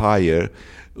Empire,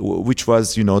 which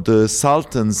was, the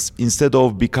sultans, instead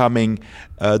of becoming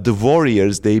the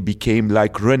warriors, they became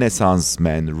like Renaissance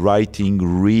men, writing,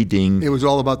 reading. It was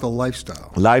all about the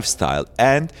lifestyle.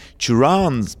 And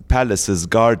Chiran's palaces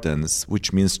gardens,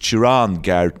 which means Chiran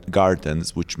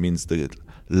gardens, which means the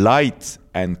light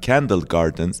and candle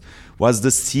gardens, was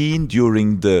the scene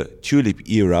during the tulip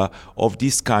era of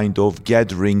this kind of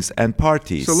gatherings and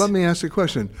parties. So let me ask you a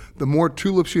question. The more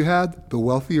tulips you had, the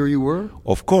wealthier you were?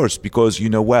 Of course, because,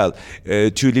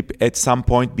 tulip at some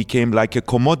point became like a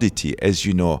commodity, as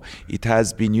you know. It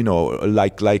has been,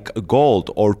 like gold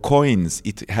or coins.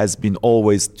 It has been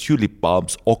always tulip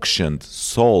bulbs auctioned,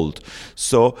 sold.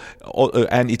 So,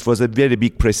 and it was a very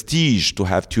big prestige to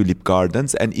have tulip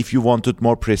gardens. And if you wanted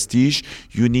more prestige,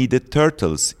 you needed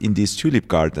turtles in these tulip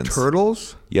gardens.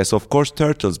 Turtles? Yes, of course,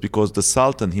 turtles, because the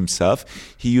Sultan himself,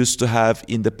 he used to have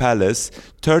in the palace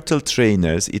turtle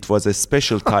trainers. It was a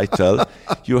special title.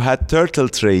 You had turtle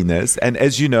trainers, and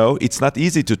as you know, it's not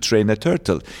easy to train a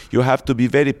turtle. You have to be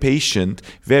very patient,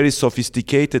 very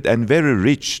sophisticated, and very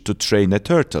rich to train a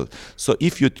turtle. So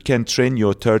if you can train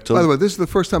your turtle... By the way, this is the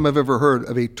first time I've ever heard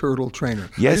of a turtle trainer.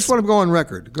 Yes. I just want to go on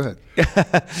record. Go ahead.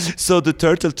 So the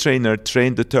turtle trainer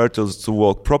trained the turtles to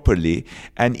walk properly,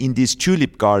 and in these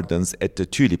tulip gardens at the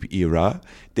tulip era,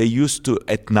 they used to,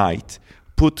 at night,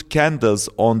 put candles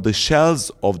on the shells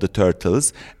of the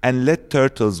turtles and let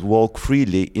turtles walk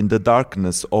freely in the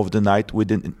darkness of the night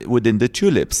within the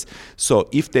tulips. So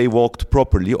if they walked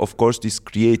properly, of course, this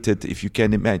created, if you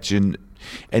can imagine,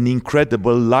 an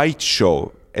incredible light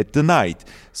show at the night.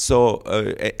 So,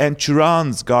 and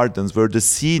Chiran's gardens were the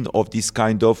scene of this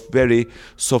kind of very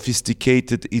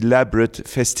sophisticated, elaborate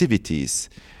festivities.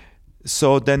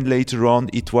 So then later on,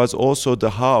 it was also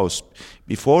the house.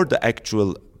 Before the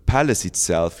actual palace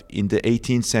itself, in the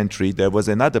 18th century, there was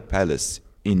another palace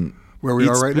in where we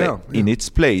are right now, in its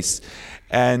place,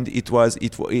 and it was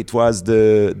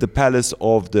the palace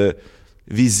of the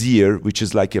vizier, which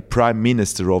is like a prime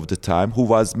minister of the time, who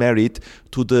was married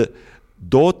to the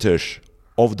daughter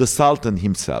of the Sultan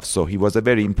himself. So he was a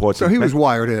very important So he man. was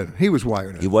wired in. He was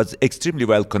wired in. He was extremely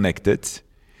well connected.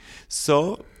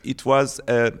 So it was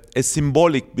a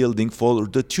symbolic building for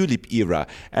the tulip era.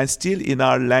 And still in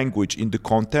our language, in the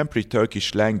contemporary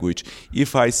Turkish language,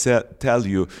 if I tell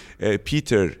you,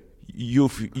 Peter, you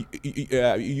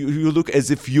look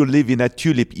as if you live in a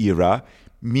tulip era,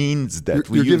 means that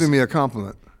You're giving me a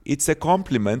compliment. It's a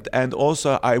compliment, and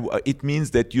also it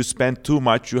means that you spend too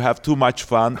much, you have too much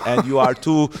fun, and you are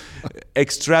too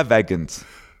extravagant.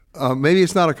 Maybe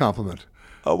it's not a compliment.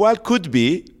 Well, could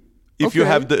be, if you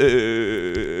Okay. have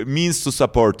the means to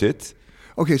support it.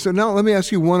 Okay, so now let me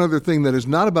ask you one other thing that is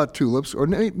not about tulips, or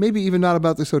maybe even not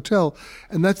about this hotel,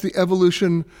 and that's the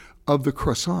evolution of the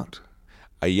croissant.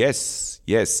 Yes.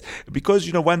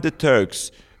 Because, when the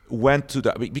Turks went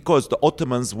because the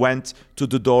Ottomans went to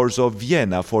the doors of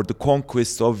Vienna for the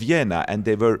conquest of Vienna, and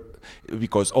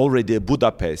because already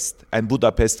Budapest, and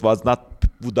Budapest was not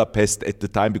Budapest at the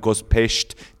time because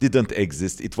Pest didn't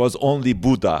exist. It was only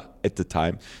Buda at the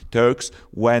time. Turks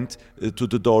went to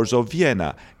the doors of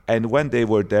Vienna, and when they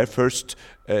were there first,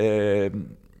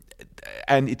 and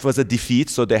it was a defeat,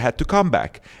 so they had to come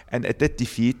back. And at that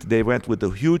defeat, they went with the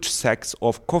huge sacks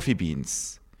of coffee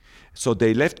beans. So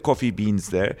they left coffee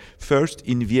beans there. First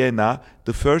in Vienna,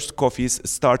 the first coffees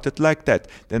started like that.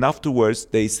 Then afterwards,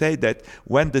 they say that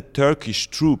when the Turkish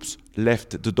troops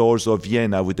left the doors of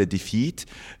Vienna with a defeat,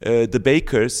 the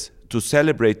bakers, to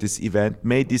celebrate this event,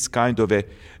 made this kind of a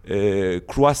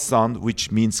croissant, which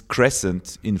means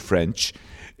crescent in French,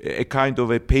 a kind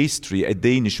of a pastry, a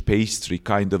Danish pastry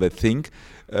kind of a thing,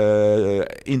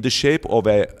 in the shape of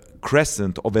a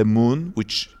crescent of a moon,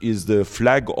 which is the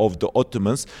flag of the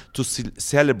Ottomans, to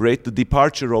celebrate the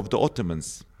departure of the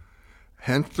Ottomans.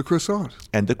 Hence the croissant.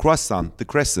 And the croissant, the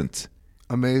crescent.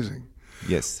 Amazing.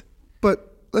 Yes.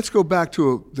 But let's go back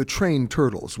to the trained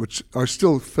turtles, which are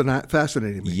still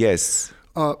fascinating me. Yes.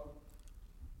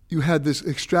 You had this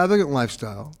extravagant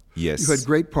lifestyle. Yes. You had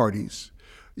great parties.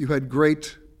 You had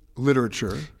great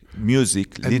literature.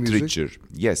 Music, And literature. music.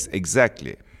 Yes,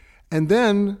 exactly. And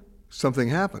then something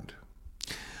happened.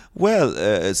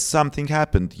 Well, something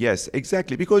happened. Yes,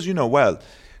 exactly. Because, it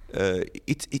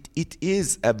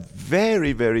is a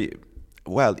very, very,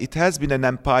 it has been an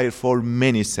empire for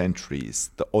many centuries,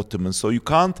 the Ottomans. So you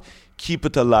can't keep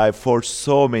it alive for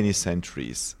so many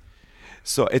centuries.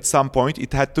 So at some point,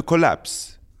 it had to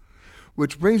collapse.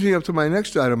 Which brings me up to my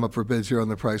next item up for bids here on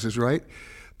The Price is Right.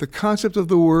 The concept of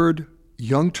the word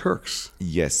Young Turks.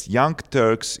 Yes, Young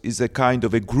Turks is a kind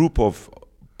of a group of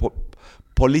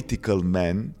political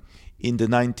men in the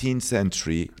 19th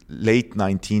century, late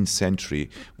 19th century,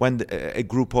 when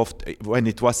when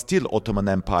it was still Ottoman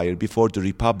Empire before the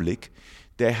Republic,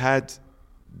 they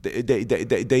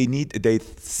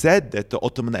said that the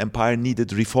Ottoman Empire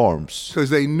needed reforms.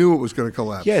 Because they knew it was going to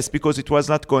collapse. Yes, because it was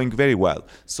not going very well.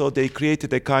 So they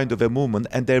created a kind of a movement,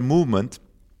 and their movement,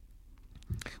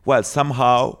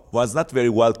 somehow was not very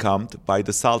welcomed by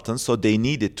the Sultan, so they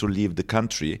needed to leave the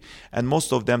country. And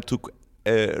most of them took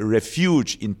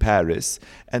refuge in Paris,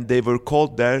 and they were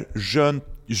called there Jeunes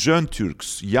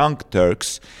Turcs, young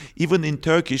Turks. Even in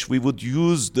Turkish, we would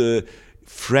use the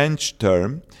French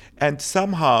term, and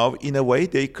somehow, in a way,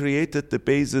 they created the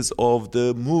basis of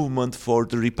the movement for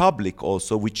the Republic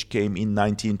also, which came in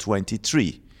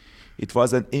 1923. It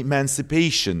was an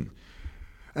emancipation.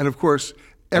 And of course,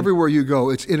 everywhere you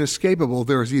go, it's inescapable.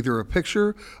 There is either a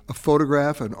picture, a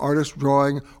photograph, an artist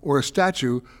drawing, or a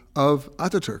statue of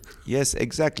Ataturk. Yes,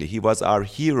 exactly. He was our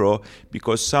hero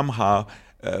because somehow,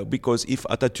 because if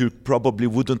Ataturk probably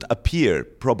wouldn't appear,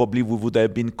 probably we would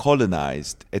have been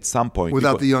colonized at some point.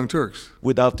 Without the Young Turks.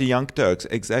 Without the Young Turks,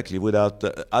 exactly, without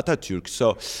Ataturk.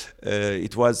 So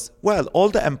it was, all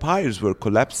the empires were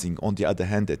collapsing on the other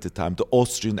hand at the time. The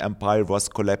Austrian Empire was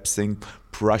collapsing,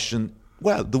 Prussian,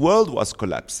 the world was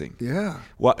collapsing. Yeah.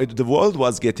 The world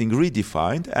was getting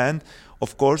redefined, and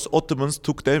of course, Ottomans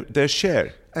took their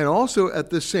share. And also, at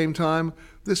the same time,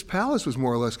 this palace was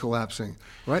more or less collapsing,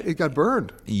 right? It got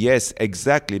burned. Yes,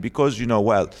 exactly, because,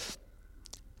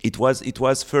 it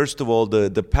was first of all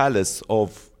the palace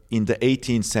in the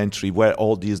 18th century where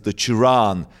all the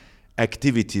Turan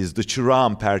activities, the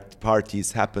Turan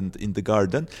parties happened in the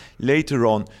garden. Later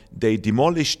on, they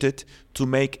demolished it to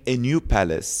make a new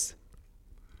palace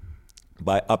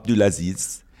by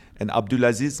Abdulaziz. And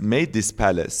Abdulaziz made this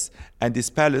palace, and this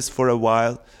palace for a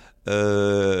while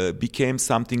became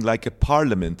something like a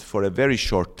parliament for a very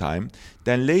short time.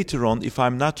 Then later on, if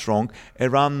I'm not wrong,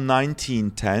 around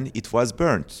 1910, it was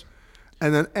burnt.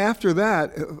 And then after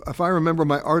that, if I remember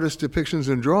my artist depictions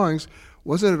and drawings,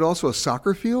 wasn't it also a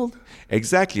soccer field?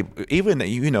 Exactly. Even,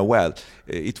 well,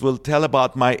 it will tell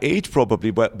about my age probably,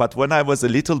 but when I was a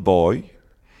little boy,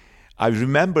 I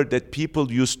remember that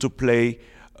people used to play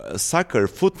soccer,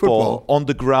 football on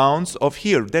the grounds of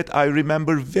here. That I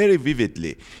remember very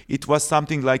vividly. It was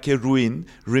something like a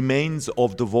remains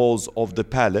of the walls of the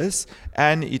palace,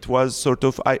 and it was sort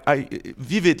of, I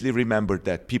vividly remember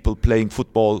that, people playing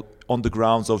football on the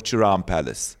grounds of Chiram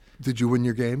Palace. Did you win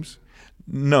your games?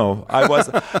 No, I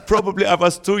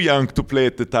was too young to play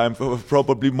at the time.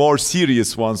 Probably more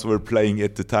serious ones were playing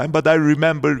at the time, but I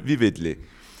remember vividly.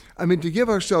 I mean, to give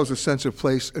ourselves a sense of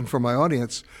place, and for my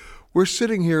audience, we're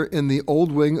sitting here in the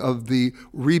old wing of the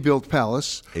rebuilt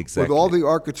palace, exactly, with all the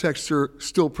architecture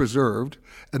still preserved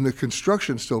and the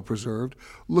construction still preserved,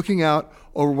 looking out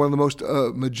over one of the most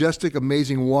majestic,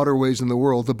 amazing waterways in the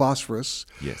world, the Bosphorus,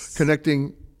 yes,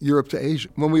 connecting Europe to Asia.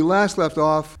 When we last left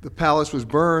off, the palace was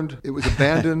burned. It was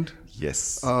abandoned.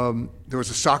 Yes. There was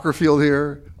a soccer field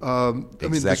here. Exactly. I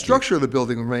mean, the structure of the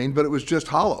building remained, but it was just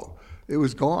hollow. It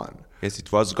was gone. Yes,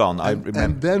 it was gone. I remember.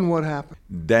 And then what happened?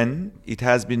 Then it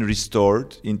has been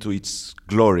restored into its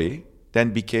glory.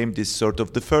 Then became this sort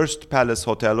of the first palace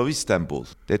hotel of Istanbul.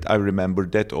 That I remember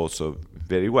that also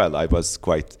very well. I was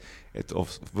quite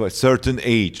of a certain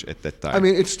age at that time. I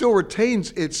mean, it still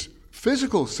retains its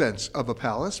physical sense of a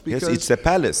palace, because yes, it's a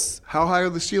palace. How high are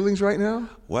the ceilings right now?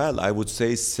 Well, I would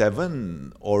say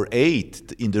 7 or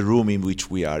 8 in the room in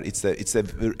which we are. It's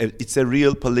a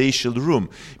real palatial room,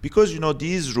 because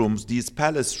these rooms, these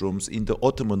palace rooms in the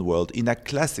Ottoman world, in a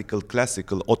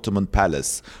classical Ottoman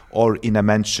palace or in a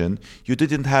mansion, you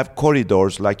didn't have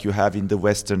corridors like you have in the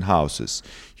Western houses.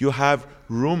 You have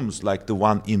rooms like the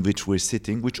one in which we're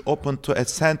sitting, which open to a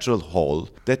central hall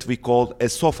that we call a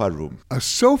sofa room. A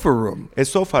sofa room? A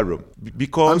sofa room.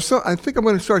 Because I think I'm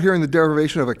going to start hearing the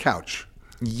derivation of a couch.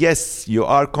 Yes, you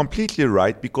are completely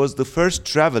right, because the first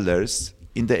travelers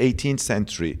in the 18th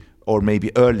century, or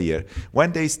maybe earlier,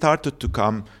 when they started to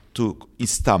come to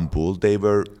Istanbul,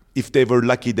 if they were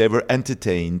lucky, they were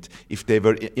entertained, if they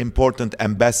were important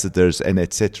ambassadors and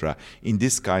etc. in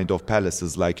this kind of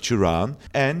palaces like Turan.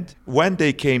 And when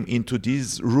they came into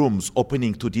these rooms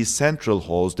opening to these central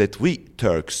halls that we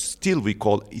Turks, still we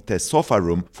call it a sofa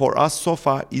room. For us,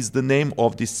 sofa is the name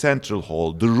of this central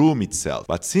hall, the room itself.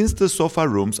 But since the sofa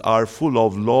rooms are full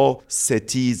of low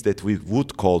settees that we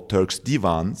would call Turks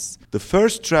divans, the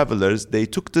first travelers, they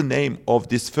took the name of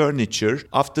this furniture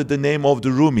after the name of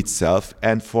the room itself,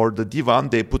 and for the divan,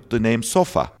 they put the name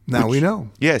sofa. Now we know.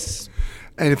 Yes.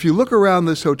 And if you look around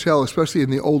this hotel, especially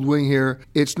in the old wing here,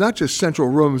 it's not just central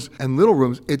rooms and little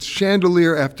rooms, it's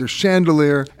chandelier after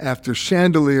chandelier after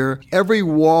chandelier. Every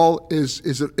wall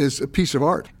is a piece of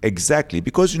art. Exactly,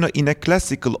 because in a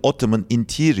classical Ottoman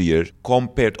interior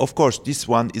compared, of course, this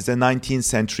one is a 19th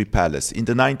century palace. In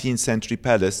the 19th century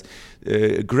palace,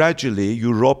 gradually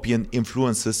European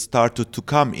influences started to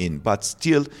come in, but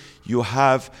still you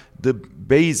have the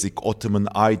basic Ottoman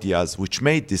ideas which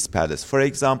made this palace. For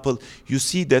example, you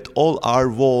see that all our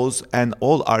walls and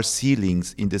all our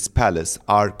ceilings in this palace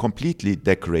are completely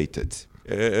decorated.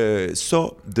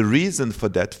 So the reason for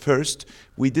that, first,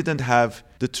 we didn't have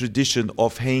the tradition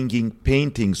of hanging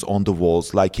paintings on the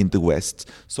walls like in the West.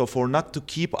 So for not to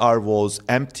keep our walls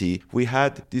empty, we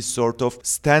had this sort of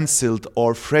stenciled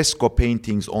or fresco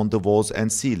paintings on the walls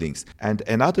and ceilings. And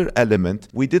another element,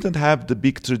 we didn't have the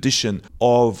big tradition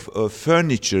of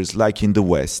furnitures like in the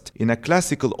West. In a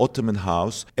classical Ottoman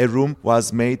house, a room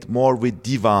was made more with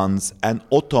divans and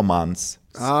ottomans.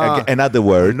 Another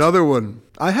word. Another one.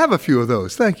 I have a few of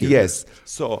those. Thank you. Yes.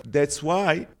 So that's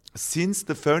why, since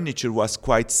the furniture was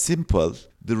quite simple,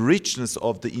 the richness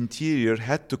of the interior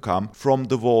had to come from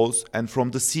the walls and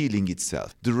from the ceiling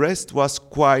itself. The rest was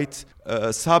quite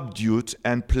subdued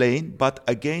and plain, but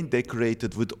again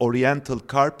decorated with oriental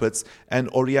carpets and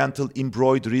oriental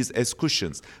embroideries as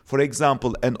cushions. For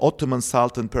example, an Ottoman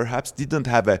sultan perhaps didn't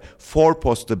have a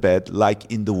four-poster bed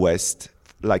like in the West,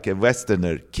 like a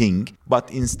Westerner king,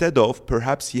 but instead of,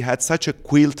 perhaps he had such a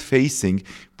quilt facing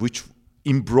which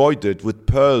embroidered with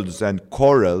pearls and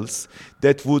corals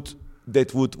that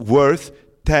would worth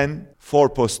 10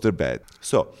 four-poster bed.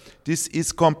 So this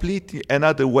is completely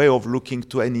another way of looking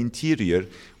to an interior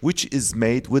which is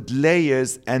made with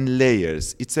layers and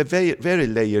layers. It's a very, very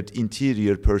layered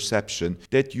interior perception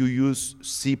that you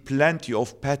see plenty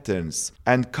of patterns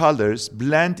and colors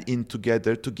blend in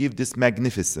together to give this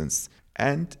magnificence.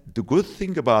 And the good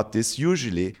thing about this,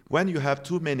 usually, when you have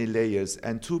too many layers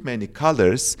and too many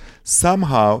colors,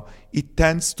 somehow it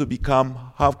tends to become,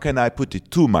 how can I put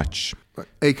it, too much.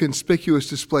 A conspicuous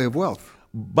display of wealth.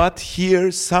 But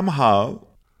here somehow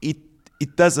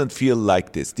it doesn't feel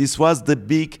like this. This was the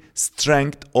big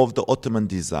strength of the Ottoman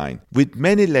design. With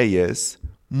many layers,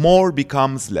 more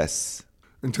becomes less.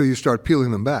 Until you start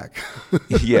peeling them back.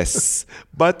 Yes,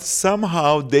 but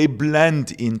somehow they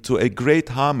blend into a great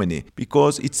harmony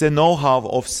because it's a know-how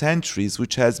of centuries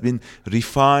which has been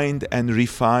refined and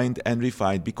refined and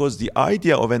refined. Because the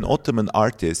idea of an Ottoman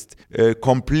artist,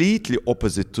 completely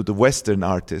opposite to the Western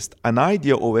artist, an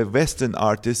idea of a Western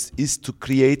artist is to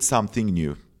create something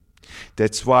new.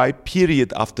 That's why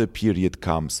period after period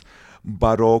comes.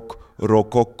 Baroque,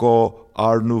 Rococo,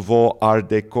 Art Nouveau, Art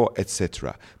Deco,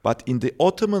 etc. But in the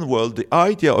Ottoman world, the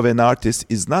idea of an artist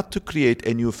is not to create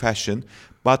a new fashion,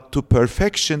 but to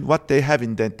perfection what they have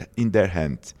in their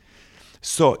hand.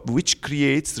 So, which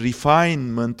creates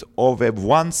refinement of a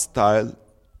one style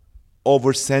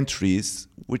over centuries,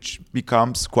 which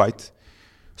becomes quite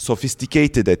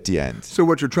sophisticated at the end. So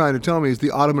what you're trying to tell me is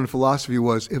the Ottoman philosophy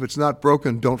was, if it's not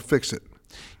broken, don't fix it.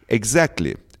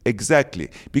 Exactly.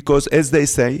 Because as they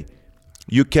say,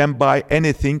 you can buy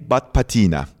anything but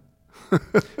patina.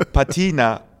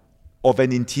 Patina of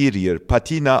an interior,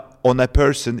 patina on a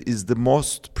person is the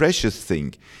most precious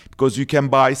thing because you can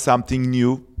buy something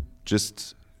new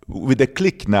just with a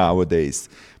click nowadays.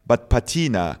 But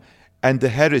patina and the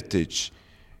heritage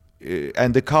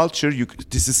and the culture,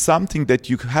 this is something that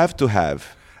you have to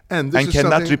have and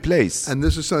cannot replace. And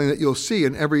this is something that you'll see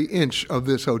in every inch of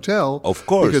this hotel. Of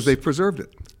course. Because they've preserved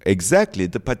it. Exactly,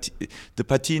 the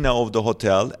patina of the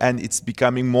hotel, and it's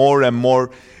becoming more and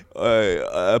more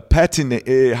patina.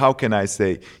 How can I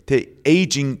say?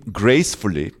 Aging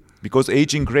gracefully, because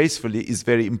aging gracefully is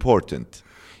very important.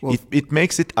 Well, it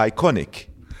makes it iconic.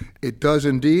 It does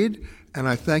indeed, and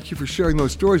I thank you for sharing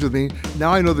those stories with me.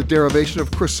 Now I know the derivation of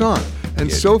croissant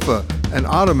and sofa and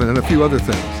ottoman and a few other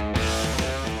things.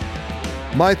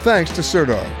 My thanks to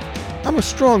Serdar. I'm a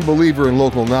strong believer in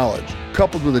local knowledge,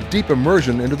 coupled with a deep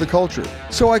immersion into the culture.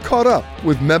 So I caught up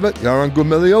with Mehmet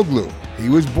Yarangumelioglu. He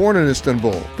was born in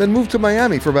Istanbul, then moved to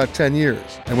Miami for about 10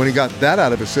 years. And when he got that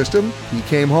out of his system, he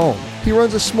came home. He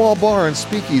runs a small bar and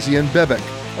speakeasy in Bebek,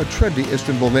 a trendy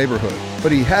Istanbul neighborhood.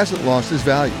 But he hasn't lost his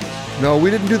values. No, we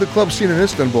didn't do the club scene in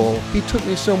Istanbul. He took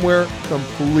me somewhere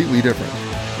completely different.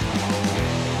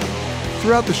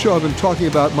 Throughout the show, I've been talking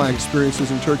about my experiences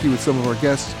in Turkey with some of our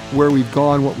guests, where we've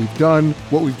gone, what we've done,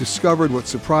 what we've discovered, what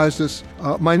surprised us.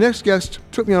 My next guest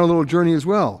took me on a little journey as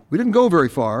well. We didn't go very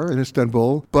far in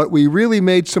Istanbul, but we really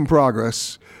made some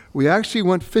progress. We actually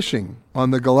went fishing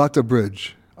on the Galata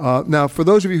Bridge. Now, for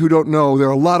those of you who don't know, there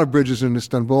are a lot of bridges in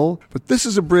Istanbul, but this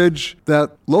is a bridge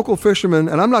that local fishermen,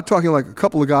 and I'm not talking like a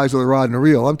couple of guys with a rod and a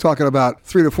reel, I'm talking about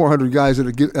 300 to 400 guys at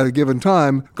a given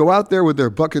time, go out there with their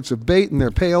buckets of bait and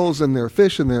their pails and their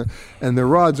fish and their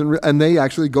rods, and they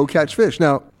actually go catch fish.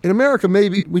 Now, in America,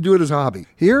 maybe we do it as a hobby.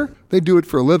 Here, they do it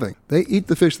for a living. They eat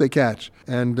the fish they catch.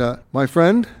 And my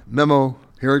friend, Memo,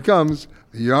 here it comes,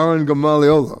 Yaron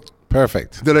Gamaliolo.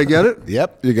 Perfect. Did I get it?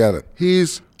 Yep, you got it.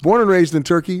 He's born and raised in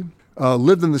Turkey,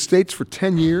 lived in the States for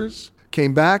 10 years,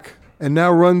 came back, and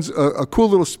now runs a cool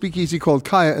little speakeasy called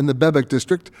Kaya in the Bebek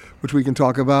district, which we can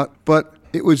talk about. But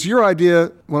it was your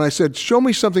idea when I said, show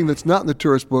me something that's not in the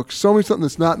tourist books, show me something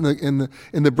that's not in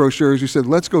the brochures. You said,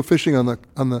 let's go fishing on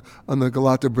the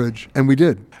Galata Bridge, and we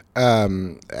did.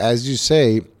 As you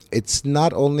say, it's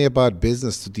not only about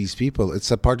business to these people, it's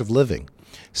a part of living.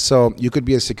 So you could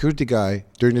be a security guy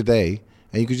during the day,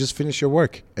 and you could just finish your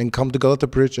work and come to Galata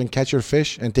Bridge and catch your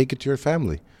fish and take it to your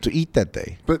family to eat that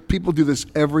day. But people do this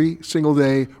every single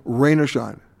day, rain or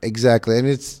shine. Exactly, and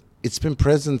it's been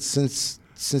present since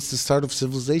the start of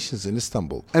civilizations in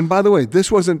Istanbul. And by the way,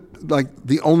 this wasn't like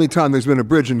the only time there's been a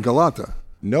bridge in Galata.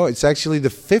 No, it's actually the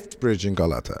 5th bridge in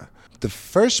Galata. The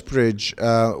first bridge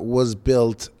was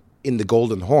built in the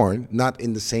Golden Horn, not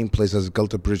in the same place as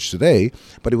Galata Bridge today,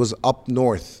 but it was up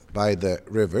north by the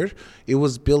river. It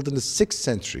was built in the 6th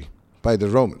century by the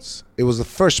Romans. It was the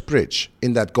first bridge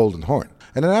in that Golden Horn.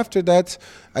 And then after that,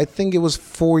 I think it was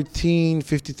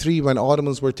 1453 when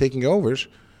Ottomans were taking over,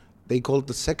 they called it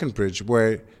the second bridge,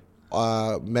 where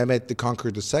Mehmet the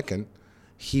Conqueror II,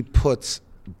 he put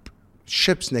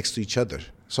ships next to each other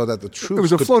so that the troops It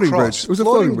was a could floating cross. bridge. It was a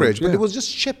floating bridge, but yeah. it was just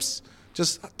ships,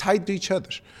 just tied to each other.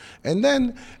 And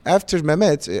then after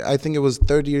Mehmet, I think it was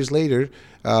 30 years later,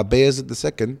 Bayezid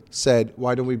II said,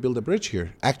 why don't we build a bridge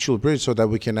here, actual bridge, so that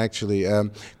we can actually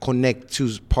connect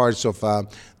two parts of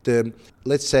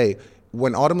let's say,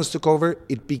 when Ottomans took over,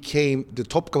 it became the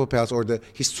Topkapı Palace, or the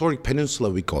historic peninsula,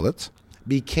 we call it,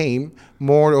 became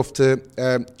more of the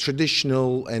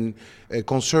traditional and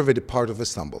conservative part of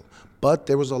Istanbul. But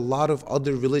there was a lot of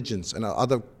other religions and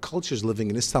other cultures living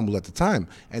in Istanbul at the time,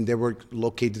 and they were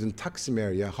located in Taksim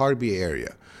area, Harbiye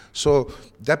area. So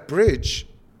that bridge,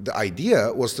 the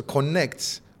idea was to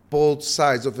connect both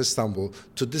sides of Istanbul.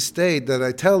 To this day that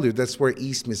I tell you, that's where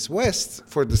East meets West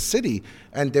for the city,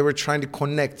 and they were trying to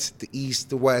connect the East,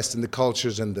 the West, and the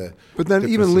cultures and the But then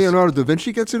even Leonardo da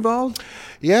Vinci gets involved?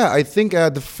 Yeah, I think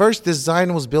the first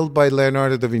design was built by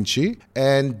Leonardo da Vinci,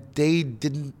 and they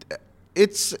didn't...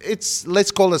 It's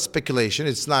let's call it speculation.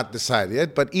 It's not decided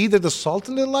yet, but either the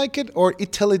Sultan didn't like it or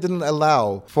Italy didn't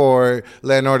allow for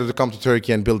Leonardo to come to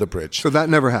Turkey and build a bridge. So that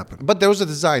never happened. But there was a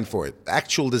design for it,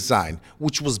 actual design,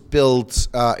 which was built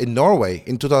in Norway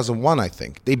in 2001, I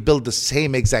think. They built the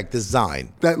same exact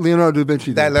design. That Leonardo da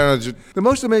Vinci did. The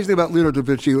most amazing thing about Leonardo da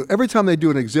Vinci, every time they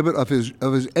do an exhibit of his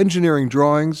engineering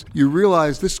drawings, you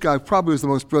realize this guy probably was the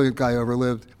most brilliant guy who ever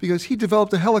lived, because he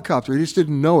developed a helicopter. He just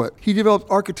didn't know it. He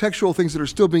developed architectural things that are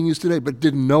still being used today, but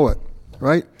didn't know it,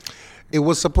 right? It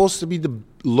was supposed to be the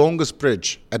longest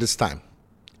bridge at its time,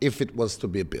 if it was to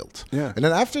be built. Yeah. And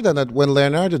then after that, when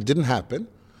Leonardo didn't happen,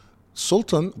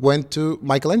 Sultan went to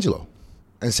Michelangelo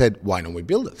and said, why don't we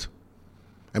build it?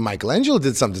 And Michelangelo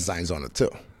did some designs on it too.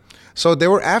 So they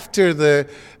were after the,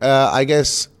 I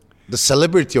guess, the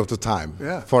celebrity of the time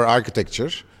for architecture.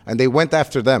 And they went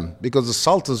after them because the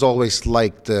sultans always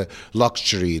liked the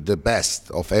luxury, the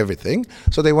best of everything.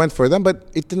 So they went for them,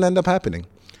 but it didn't end up happening.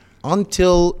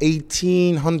 Until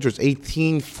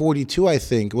 1842, I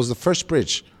think, was the first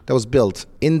bridge that was built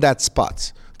in that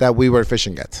spot that we were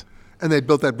fishing at. And they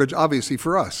built that bridge, obviously,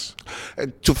 for us.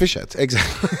 To fish at,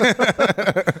 exactly.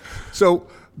 So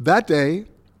that day,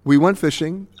 we went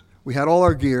fishing. We had all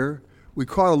our gear. We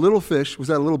caught a little fish. Was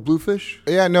that a little bluefish?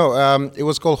 Yeah, no. It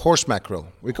was called horse mackerel.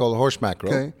 We call it horse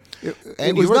mackerel. Okay.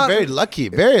 And we were very lucky,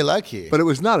 very lucky. But it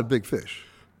was not a big fish.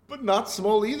 But not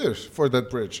small either for that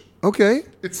bridge. Okay.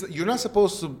 You're not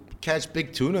supposed to catch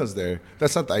big tunas there.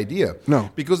 That's not the idea. No.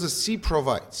 Because the sea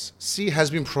provides. Sea has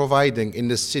been providing in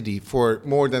the city for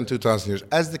more than 2,000 years.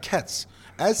 As the cats.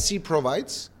 As sea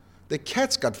provides, the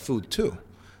cats got food too.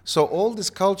 So all this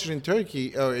culture in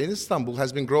Turkey, or in Istanbul,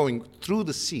 has been growing through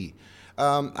the sea.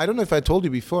 I don't know if I told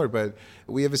you before, but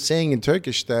we have a saying in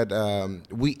Turkish that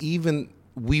we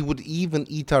would even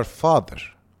eat our father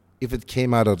if it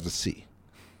came out of the sea.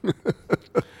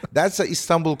 That's an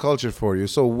Istanbul culture for you.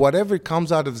 So whatever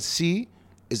comes out of the sea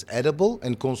is edible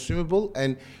and consumable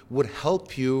and would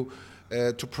help you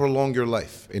to prolong your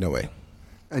life in a way.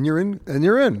 And you're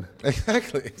in.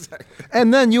 Exactly.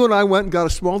 And then you and I went and got a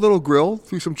small little grill,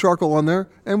 threw some charcoal on there,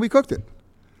 and we cooked it.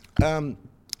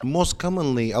 Most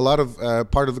commonly, a lot of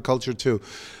part of the culture too,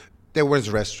 there weren't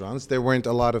restaurants, there weren't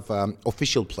a lot of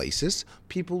official places.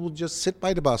 People would just sit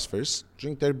by the Bosphorus,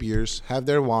 drink their beers, have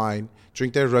their wine,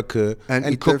 drink their rakı,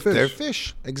 and cook their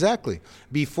fish. Exactly.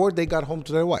 Before they got home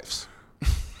to their wives.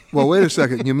 Well, wait a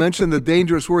second. You mentioned the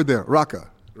dangerous word there, rakı.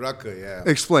 Rakı, yeah.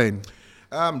 Explain.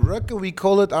 Rakı, we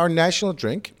call it our national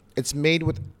drink. It's made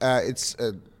with,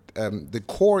 the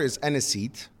core is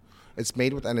aniseed. It's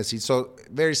made with aniseed, so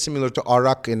very similar to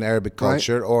arak in Arabic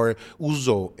culture or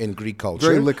ouzo in Greek culture.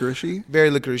 Very licoricey. Very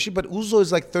licoricey, but ouzo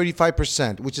is like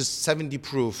 35%, which is 70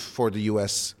 proof for the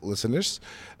U.S. listeners.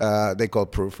 They call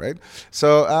it proof, right?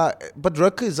 So, but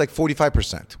rakı is like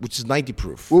 45%, which is 90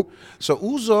 proof. Whoop. So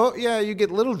ouzo, yeah, you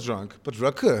get a little drunk, but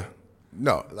rakı,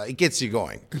 no, it gets you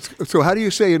going. So how do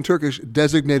you say in Turkish,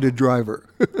 designated driver?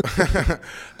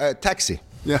 Taxi.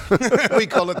 Yeah. We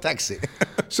call it taxi.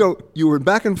 So you were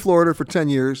back in Florida for 10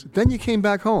 years. Then you came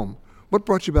back home. What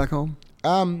brought you back home?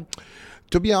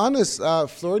 To be honest,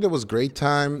 Florida was a great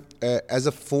time as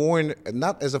a foreigner,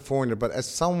 not as a foreigner, but as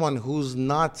someone who's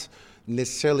not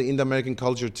necessarily in the American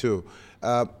culture too.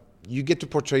 You get to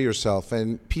portray yourself,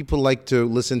 and people like to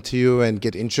listen to you and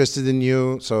get interested in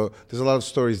you. So there's a lot of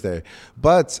stories there.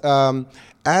 But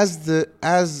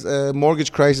as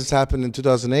mortgage crisis happened in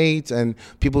 2008, and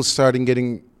people started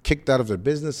getting kicked out of their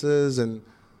businesses and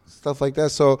stuff like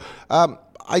that, so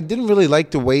I didn't really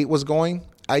like the way it was going.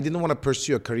 I didn't want to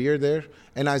pursue a career there.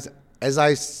 And as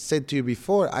I said to you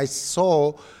before, I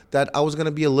saw that I was going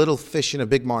to be a little fish in a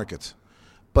big market.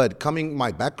 But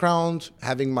my background,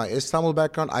 having my Istanbul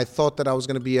background, I thought that I was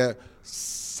going to be a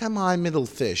semi-middle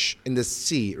fish in the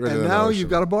sea. And now you've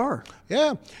got a bar.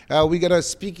 Yeah. We got a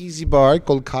speakeasy bar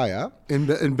called Kaya. In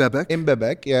Bebek? In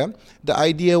Bebek, yeah. The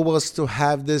idea was to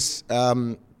have this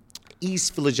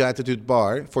East Village attitude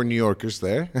bar for New Yorkers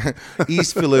there.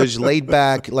 East Village, laid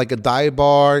back, like a dive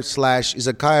bar /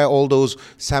 izakaya, all those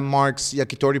San Mark's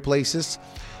yakitori places.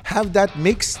 Have that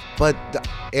mixed, but the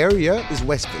area is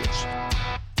West Village.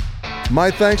 My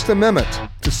thanks to Mehmet,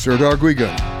 to Serdar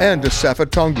Gulgun, and to Saffet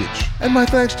Tonguc. And my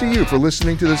thanks to you for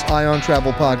listening to this Eye on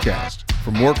Travel podcast. For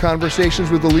more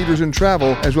conversations with the leaders in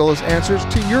travel, as well as answers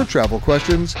to your travel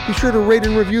questions, be sure to rate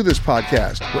and review this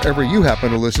podcast wherever you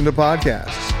happen to listen to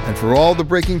podcasts. And for all the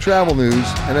breaking travel news,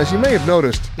 and as you may have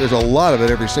noticed, there's a lot of it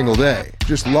every single day,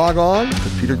 just log on to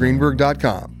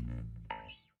petergreenberg.com.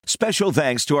 Special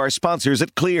thanks to our sponsors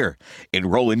at Clear.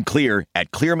 Enroll in Clear at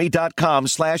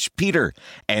clearme.com/Peter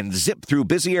and zip through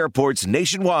busy airports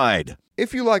nationwide.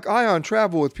 If you like Eye on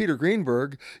Travel with Peter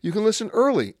Greenberg, you can listen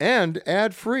early and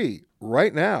ad-free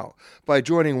right now by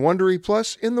joining Wondery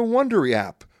Plus in the Wondery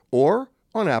app or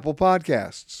on Apple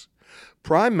Podcasts.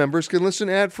 Prime members can listen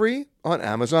ad-free on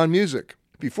Amazon Music.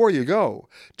 Before you go,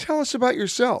 tell us about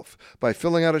yourself by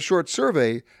filling out a short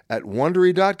survey at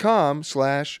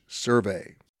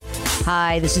Wondery.com/survey.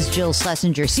 Hi, this is Jill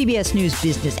Schlesinger, CBS News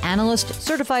business analyst,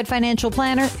 certified financial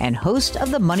planner, and host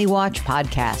of the Money Watch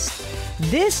podcast.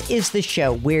 This is the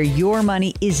show where your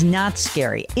money is not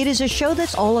scary. It is a show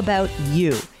that's all about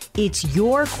you. It's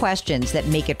your questions that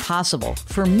make it possible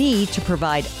for me to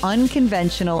provide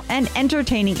unconventional and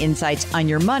entertaining insights on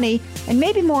your money, and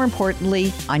maybe more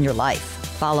importantly, on your life.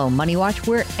 Follow Money Watch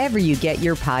wherever you get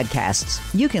your podcasts.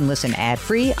 You can listen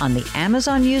ad-free on the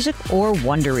Amazon Music or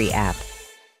Wondery app.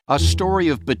 A story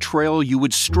of betrayal you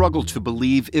would struggle to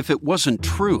believe if it wasn't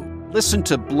true. Listen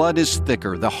to Blood is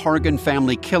Thicker, The Hargan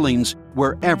Family Killings,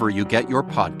 wherever you get your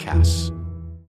podcasts.